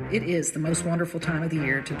SIPC. It is the most wonderful time of the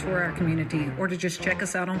year to tour our community or to just check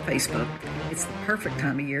us out on Facebook. It's the perfect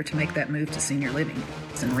time of year to make that move to senior living.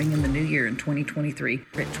 And ring in the new year in 2023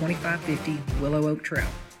 at 2550 Willow Oak Trail.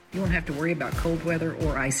 You won't have to worry about cold weather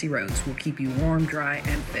or icy roads. We'll keep you warm, dry,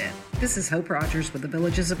 and fed. This is Hope Rogers with the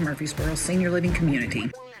Villages of Murfreesboro Senior Living Community.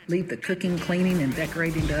 Leave the cooking, cleaning, and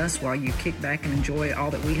decorating to us while you kick back and enjoy all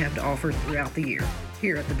that we have to offer throughout the year.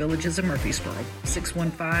 Here at the Villages of Murfreesboro,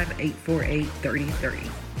 615-848-3030.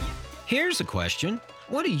 Here's a question.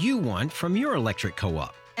 What do you want from your electric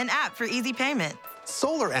co-op? An app for easy payment.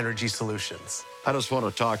 Solar energy solutions. I just want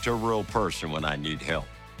to talk to a real person when I need help.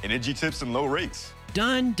 Energy tips and low rates.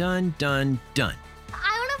 Done, done, done, done.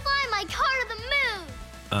 I want to fly my car to the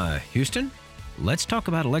moon. Houston, let's talk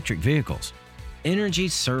about electric vehicles. Energy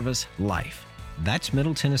Service Life. That's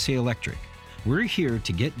Middle Tennessee Electric. We're here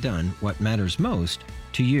to get done what matters most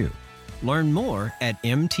to you. Learn more at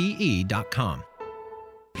mte.com.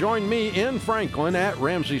 Join me in Franklin at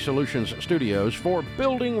Ramsey Solutions Studios for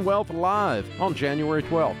Building Wealth Live on January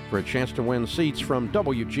 12th. For a chance to win seats from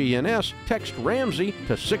WGNS, text Ramsey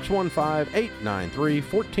to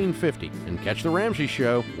 615-893-1450 and catch The Ramsey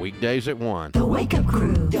Show weekdays at 1. The Wake Up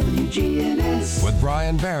Crew, WGNS. With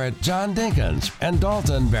Brian Barrett, John Dinkins, and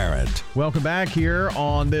Dalton Barrett. Welcome back here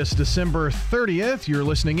on this December 30th. You're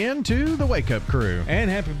listening in to The Wake Up Crew. And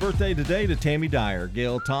happy birthday today to Tammy Dyer,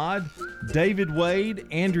 Gail Todd, David Wade,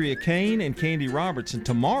 Andrea Kane, and Candy Roberts. And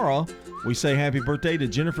tomorrow, we say happy birthday to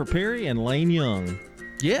Jennifer Perry and Lane Young.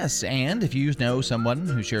 Yes, and if you know someone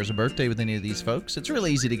who shares a birthday with any of these folks, it's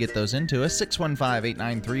really easy to get those into us.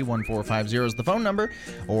 615-893-1450 is the phone number,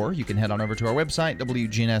 or you can head on over to our website,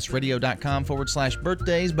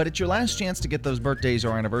 wgnsradio.com/birthdays. But it's your last chance to get those birthdays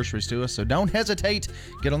or anniversaries to us, so don't hesitate.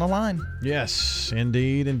 Get on the line. Yes,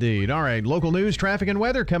 indeed, indeed. All right, local news, traffic, and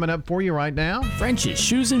weather coming up for you right now. French's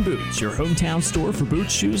Shoes and Boots, your hometown store for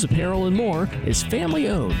boots, shoes, apparel, and more, is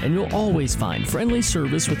family-owned, and you'll always find friendly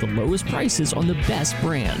service with the lowest prices on the best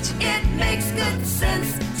brands. It makes good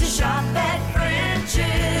sense to shop at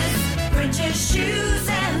French's. French's Shoes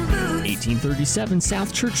and Boots. 1837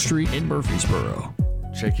 South Church Street in Murfreesboro.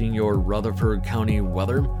 Checking your Rutherford County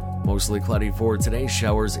weather. Mostly cloudy for today.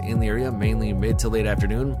 Showers in the area, mainly mid to late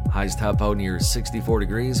afternoon. Highs top out near 64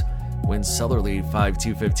 degrees. Winds southerly 5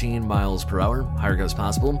 to 15 miles per hour. Higher gusts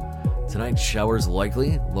possible. Tonight, showers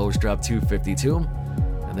likely. Lows drop to 52.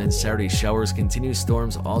 And then Saturday, showers continue.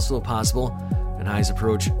 Storms also possible. And highs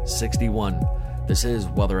approach 61. This is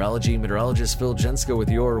weatherology meteorologist Phil Jensko with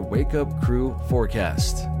your Wake Up Crew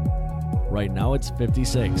forecast. Right now, it's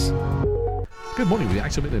 56. Good morning. We've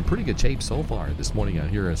actually been in pretty good shape so far this morning out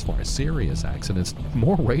here as far as serious accidents.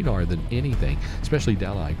 More radar than anything, especially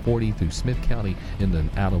down I-40 through Smith County and then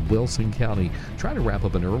out of Wilson County. Trying to wrap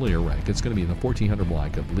up an earlier wreck. It's going to be in the 1400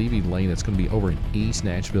 block of Levy Lane. It's going to be over in East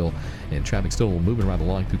Nashville, and traffic still moving right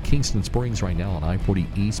along through Kingston Springs right now on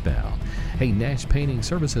I-40 eastbound. Hey, Nash Painting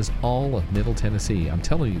services all of Middle Tennessee. I'm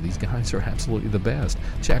telling you, these guys are absolutely the best.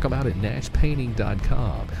 Check them out at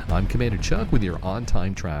nashpainting.com. I'm Commander Chuck with your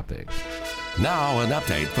on-time traffic. Now an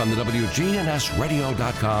update from the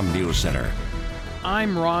WGNSradio.com News Center.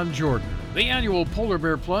 I'm Ron Jordan. The annual Polar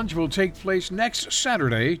Bear Plunge will take place next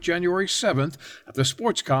Saturday, January 7th, at the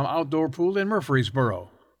Sportscom Outdoor Pool in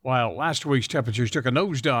Murfreesboro. While last week's temperatures took a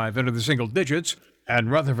nosedive into the single digits,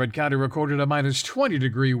 and Rutherford County recorded a minus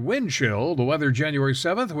 20-degree wind chill, the weather January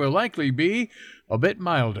 7th will likely be a bit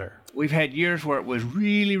milder. We've had years where it was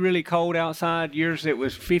really, really cold outside, years it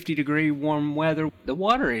was 50-degree warm weather. The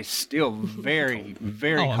water is still very,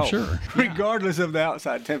 very cold, sure. regardless of the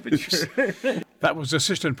outside temperature. That was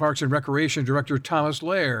Assistant Parks and Recreation Director Thomas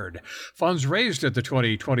Laird. Funds raised at the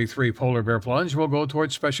 2023 Polar Bear Plunge will go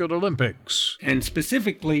towards Special Olympics. And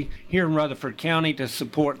specifically here in Rutherford County to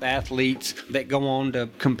support the athletes that go on to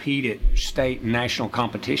compete at state and national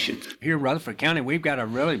competitions. Here in Rutherford County, we've got a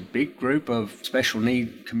really big group of special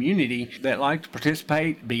need community that like to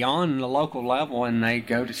participate beyond the local level, and they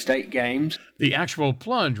go to state games. The actual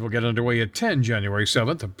plunge will get underway at 10 January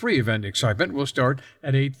 7th. The pre-event excitement will start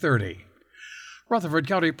at 8:30. Rutherford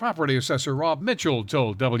County Property Assessor Rob Mitchell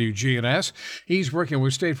told WGNS he's working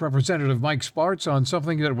with State Representative Mike Spartz on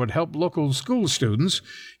something that would help local school students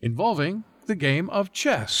involving the game of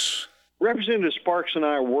chess. Representative Sparks and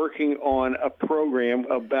I are working on a program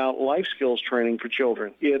about life skills training for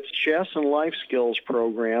children. It's chess and life skills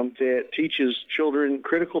program that teaches children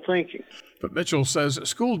critical thinking. But Mitchell says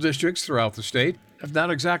school districts throughout the state have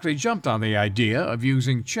not exactly jumped on the idea of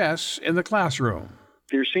using chess in the classroom.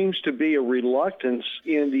 There seems to be a reluctance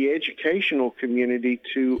in the educational community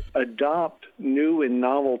to adopt new and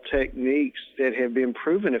novel techniques that have been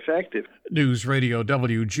proven effective. News Radio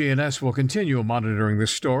WGNS will continue monitoring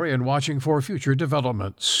this story and watching for future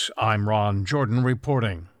developments. I'm Ron Jordan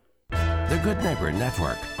reporting. The Good Neighbor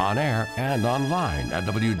Network, on air and online at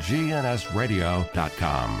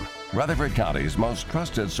WGNSradio.com. Rutherford County's most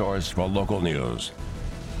trusted source for local news.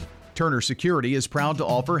 Turner Security is proud to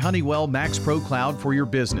offer Honeywell Max Pro Cloud for your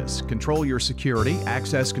business. Control your security,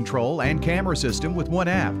 access control, and camera system with one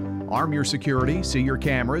app. Arm your security, see your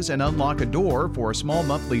cameras, and unlock a door for a small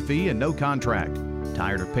monthly fee and no contract.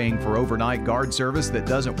 Tired of paying for overnight guard service that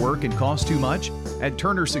doesn't work and costs too much? At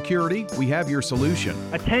Turner Security, we have your solution.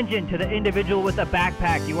 Attention to the individual with a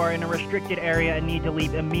backpack. You are in a restricted area and need to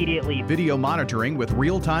leave immediately. Video monitoring with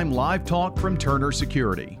real-time live talk from Turner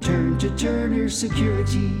Security. Turn to Turner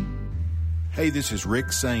Security. Hey, this is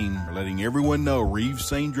Rick Sane, letting everyone know Reeves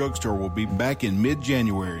Sane Drugstore will be back in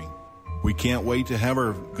mid-January. We can't wait to have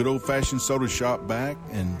our good old-fashioned soda shop back,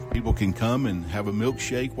 and people can come and have a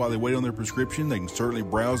milkshake while they wait on their prescription. They can certainly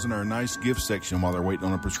browse in our nice gift section while they're waiting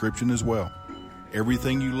on a prescription as well.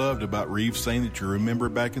 Everything you loved about Reeves Sane that you remember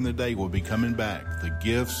back in the day will be coming back. The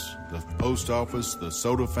gifts, the post office, the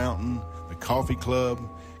soda fountain, the coffee club.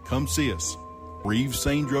 Come see us. Reeves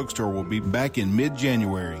Sane Drugstore will be back in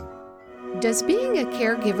mid-January. Does being a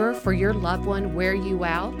caregiver for your loved one wear you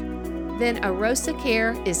out? Then Arosa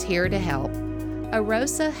Care is here to help.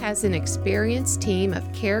 Arosa has an experienced team of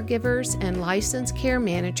caregivers and licensed care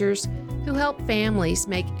managers who help families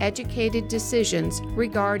make educated decisions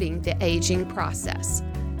regarding the aging process.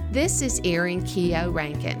 This is Erin Keogh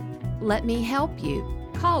Rankin. Let me help you.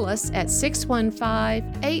 Call us at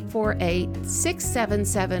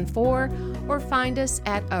 615-848-6774 or find us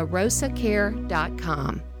at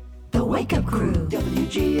arosacare.com. The Wake Up Crew,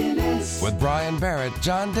 WGNS. With Brian Barrett,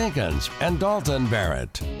 John Dinkins, and Dalton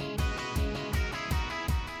Barrett.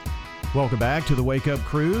 Welcome back to the Wake Up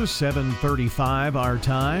Crew, 7:35 our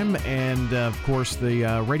time. And, of course,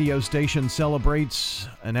 the radio station celebrates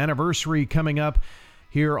an anniversary coming up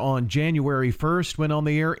here on January 1st. Went on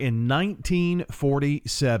the air in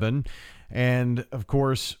 1947. And, of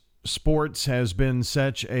course, sports has been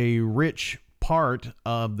such a rich part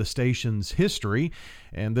of the station's history.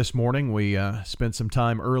 And this morning we spent some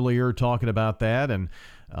time earlier talking about that and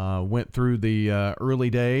went through the early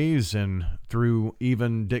days and through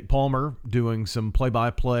even Dick Palmer doing some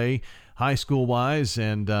play-by-play high school-wise.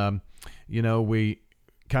 And, we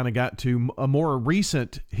kind of got to a more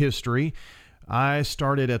recent history. I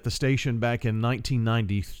started at the station back in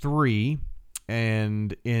 1993,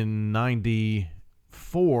 and in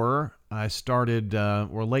 94 I started,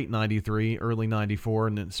 or late 93, early 94,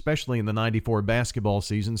 and especially in the 94 basketball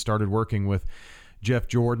season, started working with Jeff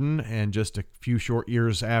Jordan, and just a few short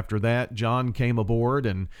years after that, John came aboard.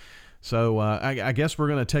 And so I guess we're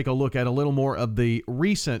going to take a look at a little more of the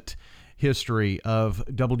recent history of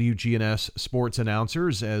WGNS sports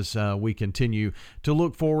announcers as we continue to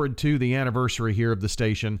look forward to the anniversary here of the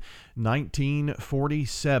station,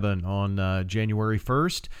 1947 on January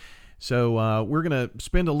 1st. So we're going to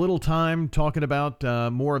spend a little time talking about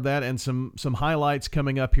more of that and some highlights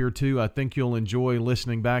coming up here too. I think you'll enjoy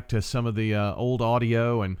listening back to some of the old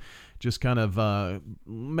audio, and just kind of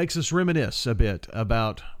makes us reminisce a bit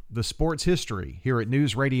about the sports history here at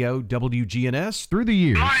News Radio WGNS through the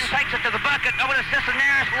years. Martin takes it to the bucket over to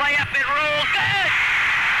Cisneros. Layup, it rolls. Good!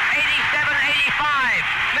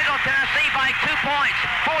 87-85. Middle Tennessee by 2 points.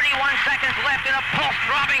 41 seconds left in a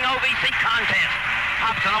pulse-throbbing OVC contest.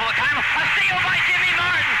 Hobson over the time. A steal by Jimmy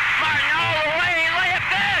Martin. Martin all the way. Layup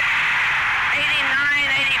good.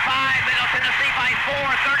 89-85. Middle Tennessee by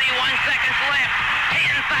 4. 31 seconds left.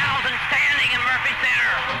 10,000 standing in Murphy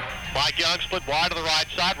Center. Mike Young split wide to the right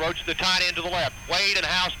side. Roach the tight end to the left. Wade and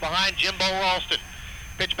House behind Jimbo Ralston.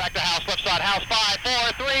 Pitch back to House, left side. House 5, 4,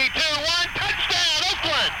 3, 2, 1. Touchdown,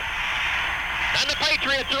 Oakland! And the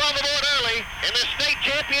Patriots are on the board early in the state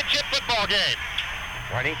championship football game.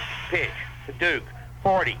 Ready? Pitch to Duke.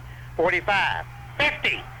 40, 45,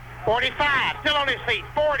 50, 45. Still on his feet.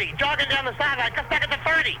 40. Jogging down the sideline. Cuts back at the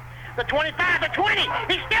 30. The 25, the 20.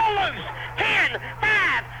 He's still loose. 10,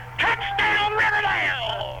 5. Touchdown,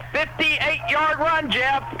 Riverdale! 58-yard run,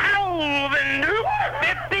 Jeff. Alvin Newell,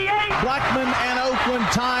 58. Blackman and Oakland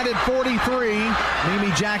tied at 43.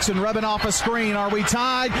 Mimi Jackson rubbing off a screen. Are we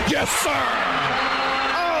tied? Yes, sir!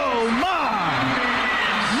 Oh,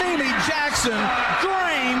 my! Mimi Jackson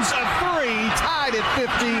drains a three, tied at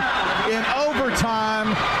 50 in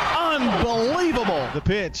overtime. Unbelievable. The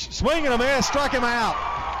pitch. Swing and a miss. Struck him out.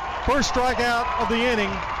 First strikeout of the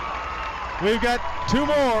inning. We've got 2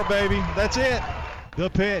 more, baby. That's it. The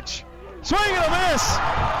pitch. Swing and a miss.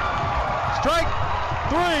 Strike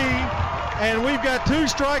 3. And we've got 2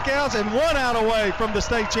 strikeouts and 1 out away from the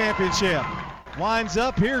state championship. Winds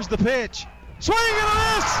up. Here's the pitch. Swing and a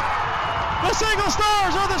miss. The Siegel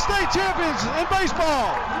Stars are the state champions in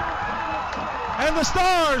baseball. And the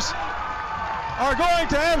Stars are going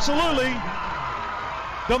to absolutely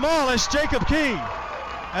demolish Jacob Key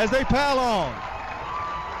as they pile on.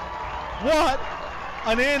 What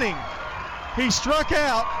an inning. He struck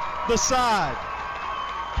out the side.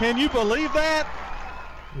 Can you believe that?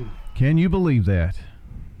 Can you believe that?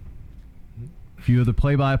 A few of the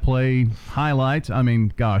play-by-play highlights. I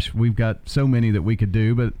mean, gosh, we've got so many that we could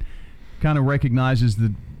do, but kind of recognizes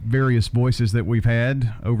the various voices that we've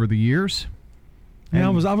had over the years. Yeah,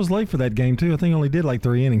 I was late for that game too. I think I only did like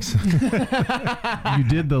 3 innings. You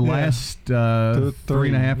did the last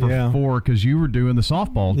 3.5 or 4 because you were doing the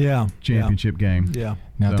softball championship game. Yeah.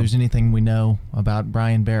 Now, if there's anything we know about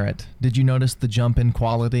Brian Barrett, did you notice the jump in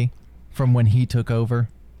quality from when he took over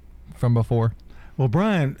from before? Well,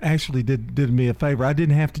 Brian actually did me a favor. I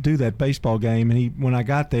didn't have to do that baseball game, and when I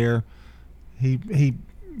got there, he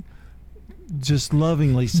just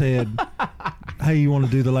lovingly said, "Hey, you want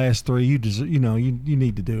to do the last 3? You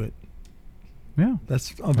need to do it." Yeah, that's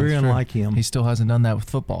very unlike him. He still hasn't done that with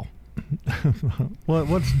football.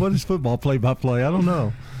 What is football play-by-play? I don't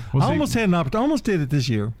know. Well, I almost had an opportunity. I almost did it this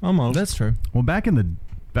year. Almost. That's true. Well, back in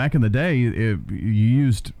the day, you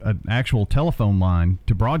used an actual telephone line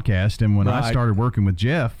to broadcast, and when I started working with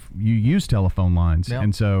Jeff, you used telephone lines,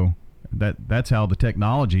 and so that's how the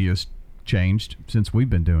technology has changed since we've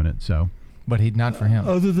been doing it. So. But not for him.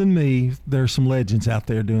 Other than me, there's some legends out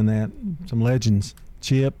there doing that. Some legends.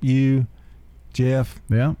 Chip, you, Jeff.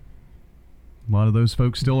 Yeah. A lot of those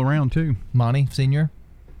folks still around, too. Monty Sr.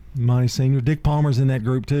 Dick Palmer's in that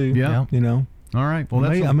group, too. Yeah. You know. All right. Well,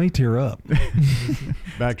 I may tear up.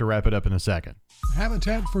 Back to wrap it up in a second.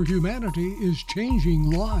 Habitat for Humanity is changing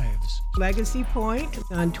lives. Legacy Point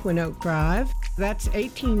on Twin Oak Drive. That's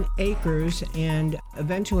 18 acres and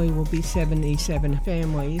eventually will be 77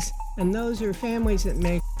 families. And those are families that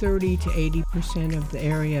make 30 to 80% of the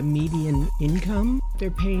area median income.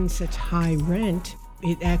 They're paying such high rent,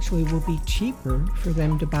 it actually will be cheaper for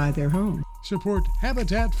them to buy their home. Support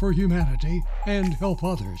Habitat for Humanity and help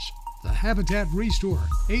others. The Habitat Restore,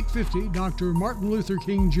 850 Dr. Martin Luther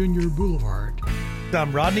King Jr. Boulevard.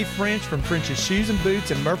 I'm Rodney French from French's Shoes and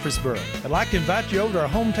Boots in Murfreesboro. I'd like to invite you over to our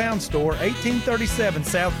hometown store, 1837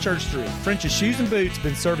 South Church Street. French's Shoes and Boots has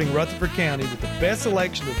been serving Rutherford County with the best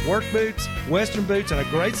selection of work boots, western boots, and a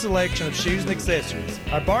great selection of shoes and accessories.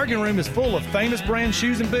 Our bargain room is full of famous brand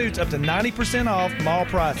shoes and boots up to 90% off mall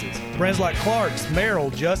prices. Brands like Clark's, Merrill,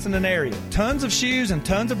 Justin, and Ariat. Tons of shoes and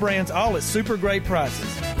tons of brands, all at super great prices.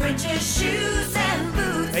 French's Shoes and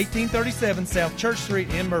Boots. 1837 South Church Street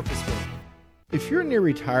in Murfreesboro. If you're near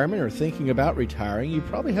retirement or thinking about retiring, you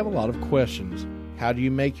probably have a lot of questions. How do you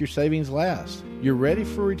make your savings last? You're ready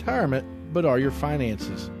for retirement, but are your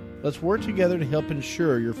finances? Let's work together to help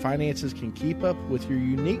ensure your finances can keep up with your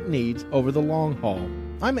unique needs over the long haul.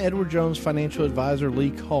 I'm Edward Jones financial advisor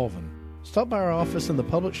Lee Colvin. Stop by our office in the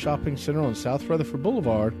Public Shopping Center on South Rutherford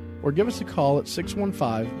Boulevard or give us a call at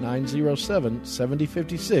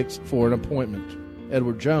 615-907-7056 for an appointment.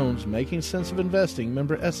 Edward Jones, Making Sense of Investing,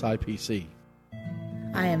 member SIPC.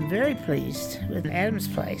 I am very pleased with Adams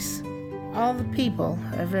Place. All the people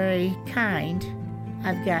are very kind.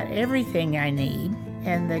 I've got everything I need,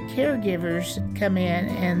 and the caregivers come in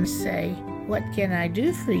and say, "What can I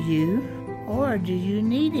do for you?" or "Do you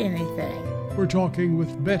need anything?" We're talking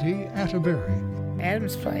with Betty Atterbury.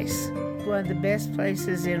 Adams Place, one of the best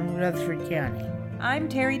places in Rutherford County. I'm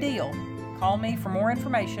Terry Deal. Call me for more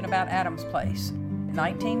information about Adams Place.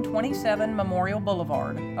 1927 Memorial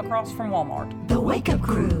Boulevard, across from Walmart. The Wake Up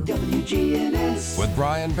Crew, WGNS. With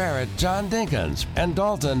Brian Barrett, John Dinkins, and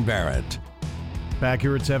Dalton Barrett. Back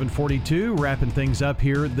here at 7:42, wrapping things up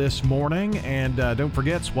here this morning. And don't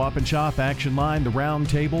forget, Swap and Shop, Action Line, the Round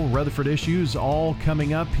Table, Rutherford Issues, all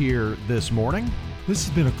coming up here this morning. This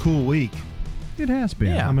has been a cool week. It has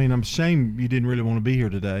been. Yeah. I mean, I'm ashamed you didn't really want to be here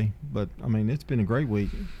today, but, I mean, it's been a great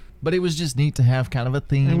week. But it was just neat to have kind of a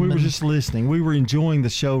theme. And we were just listening. We were enjoying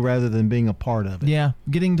the show rather than being a part of it. Yeah,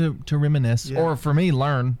 getting to reminisce. Yeah. Or for me,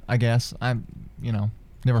 learn, I guess. I'm,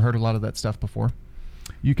 never heard a lot of that stuff before.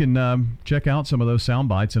 You can check out some of those sound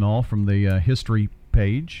bites and all from the history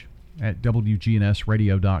page at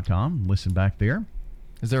WGNSradio.com. Listen back there.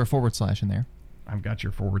 Is there a / in there? I've got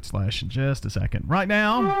your / in just a second. Right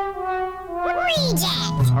now,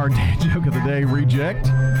 Reject. Our dad joke of the day, Reject.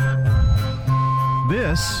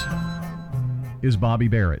 This is Bobby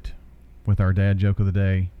Barrett with our dad joke of the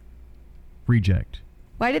day, Reject.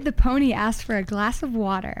 Why did the pony ask for a glass of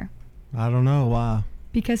water? I don't know why.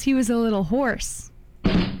 Because he was a little horse.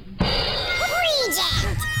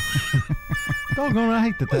 Doggone, I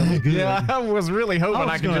hate that was good. Yeah, I was really hoping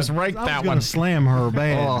I could just rake that one. I was going to slam her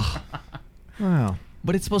bad. Wow.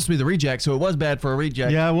 But it's supposed to be the reject, so it was bad for a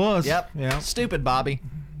reject. Yeah, it was. Yep. Yeah. Stupid, Bobby.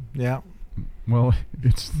 Yeah. Well,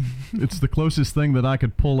 it's the closest thing that I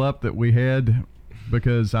could pull up that we had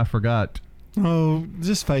because I forgot. Oh,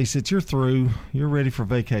 just face it. You're through. You're ready for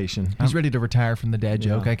vacation. He's ready to retire from the dad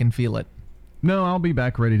joke. I can feel it. No, I'll be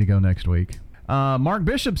back ready to go next week. Mark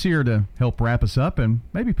Bishop's here to help wrap us up and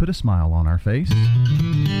maybe put a smile on our face.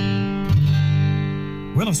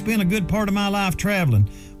 Well, I've spent a good part of my life traveling.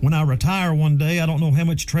 When I retire one day, I don't know how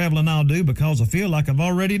much traveling I'll do because I feel like I've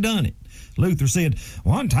already done it. Luther said,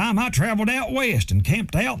 "One time I traveled out west and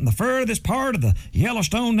camped out in the furthest part of the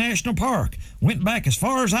Yellowstone National Park. Went back as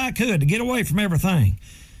far as I could to get away from everything.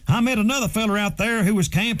 I met another feller out there who was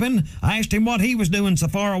camping. I asked him what he was doing so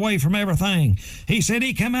far away from everything. He said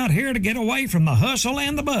he come out here to get away from the hustle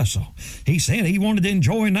and the bustle. He said he wanted to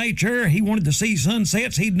enjoy nature. He wanted to see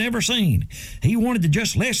sunsets he'd never seen. He wanted to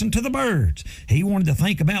just listen to the birds. He wanted to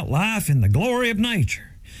think about life in the glory of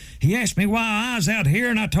nature. He asked me why I was out here,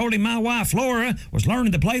 and I told him my wife Flora was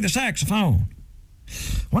learning to play the saxophone.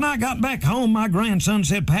 When I got back home, my grandson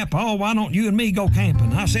said, 'Papa, why don't you and me go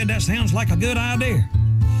camping?' I said, 'That sounds like a good idea.'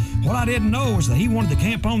 What I didn't know was that he wanted to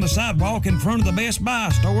camp on the sidewalk in front of the Best Buy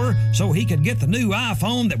store so he could get the new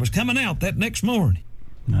iPhone that was coming out that next morning."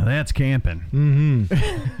 Now that's camping.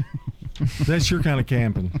 Mm-hmm. That's your kind of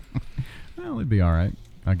camping. Well, it'd be all right,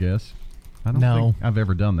 I guess. I don't think I've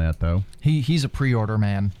ever done that, though. He's a pre-order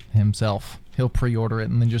man himself. He'll pre-order it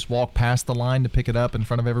and then just walk past the line to pick it up in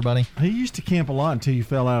front of everybody. He used to camp a lot until you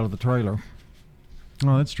fell out of the trailer.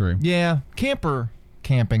 Oh, that's true. Yeah, camping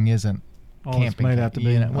isn't camping. It's made out to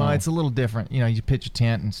be. Well, it's a little different. You pitch a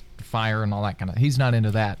tent and fire and all that kind of. He's not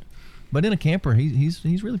into that. But in a camper, he's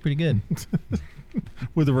really pretty good.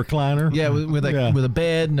 With a recliner. Yeah, with a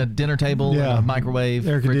bed and a dinner table and a microwave,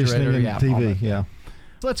 air conditioning, and refrigerator, TV. Yeah.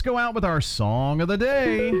 Let's go out with our song of the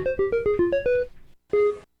day.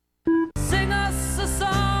 Sing us a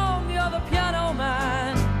song, you're the piano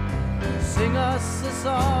man. Sing us a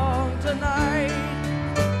song tonight.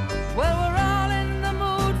 Well, we're all in the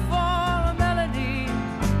mood for a melody,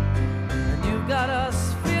 and you've got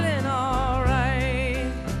us feeling all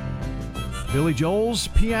right. Billy Joel's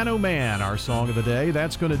Piano Man, our song of the day.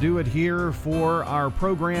 That's going to do it here for our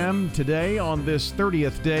program today on this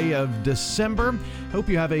 30th day of December. Hope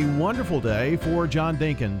you have a wonderful day. For John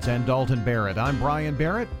Dinkins and Dalton Barrett, I'm Brian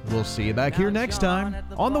Barrett. We'll see you back here next time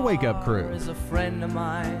on the Wake Up Crew. Is a friend of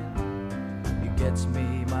mine. He gets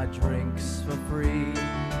me my drinks for free.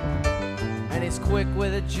 And he's quick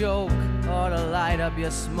with a joke or to light up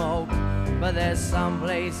your smoke. But there's some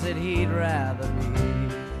place that he'd rather be.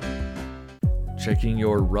 Checking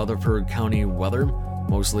your Rutherford County weather.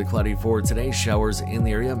 Mostly cloudy for today. Showers in the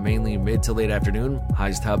area, mainly mid to late afternoon.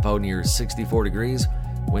 Highs top out near 64 degrees.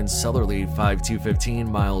 Winds southerly 5 to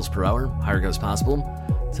 15 miles per hour. Higher gusts possible.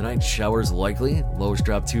 Tonight, showers likely. Lows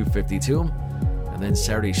drop to 52. And then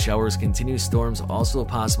Saturday, showers continue. Storms also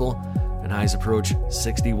possible. And highs approach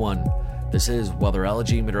 61. This is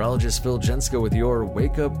weatherology meteorologist Phil Jensko with your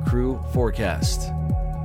Wake Up Crew forecast.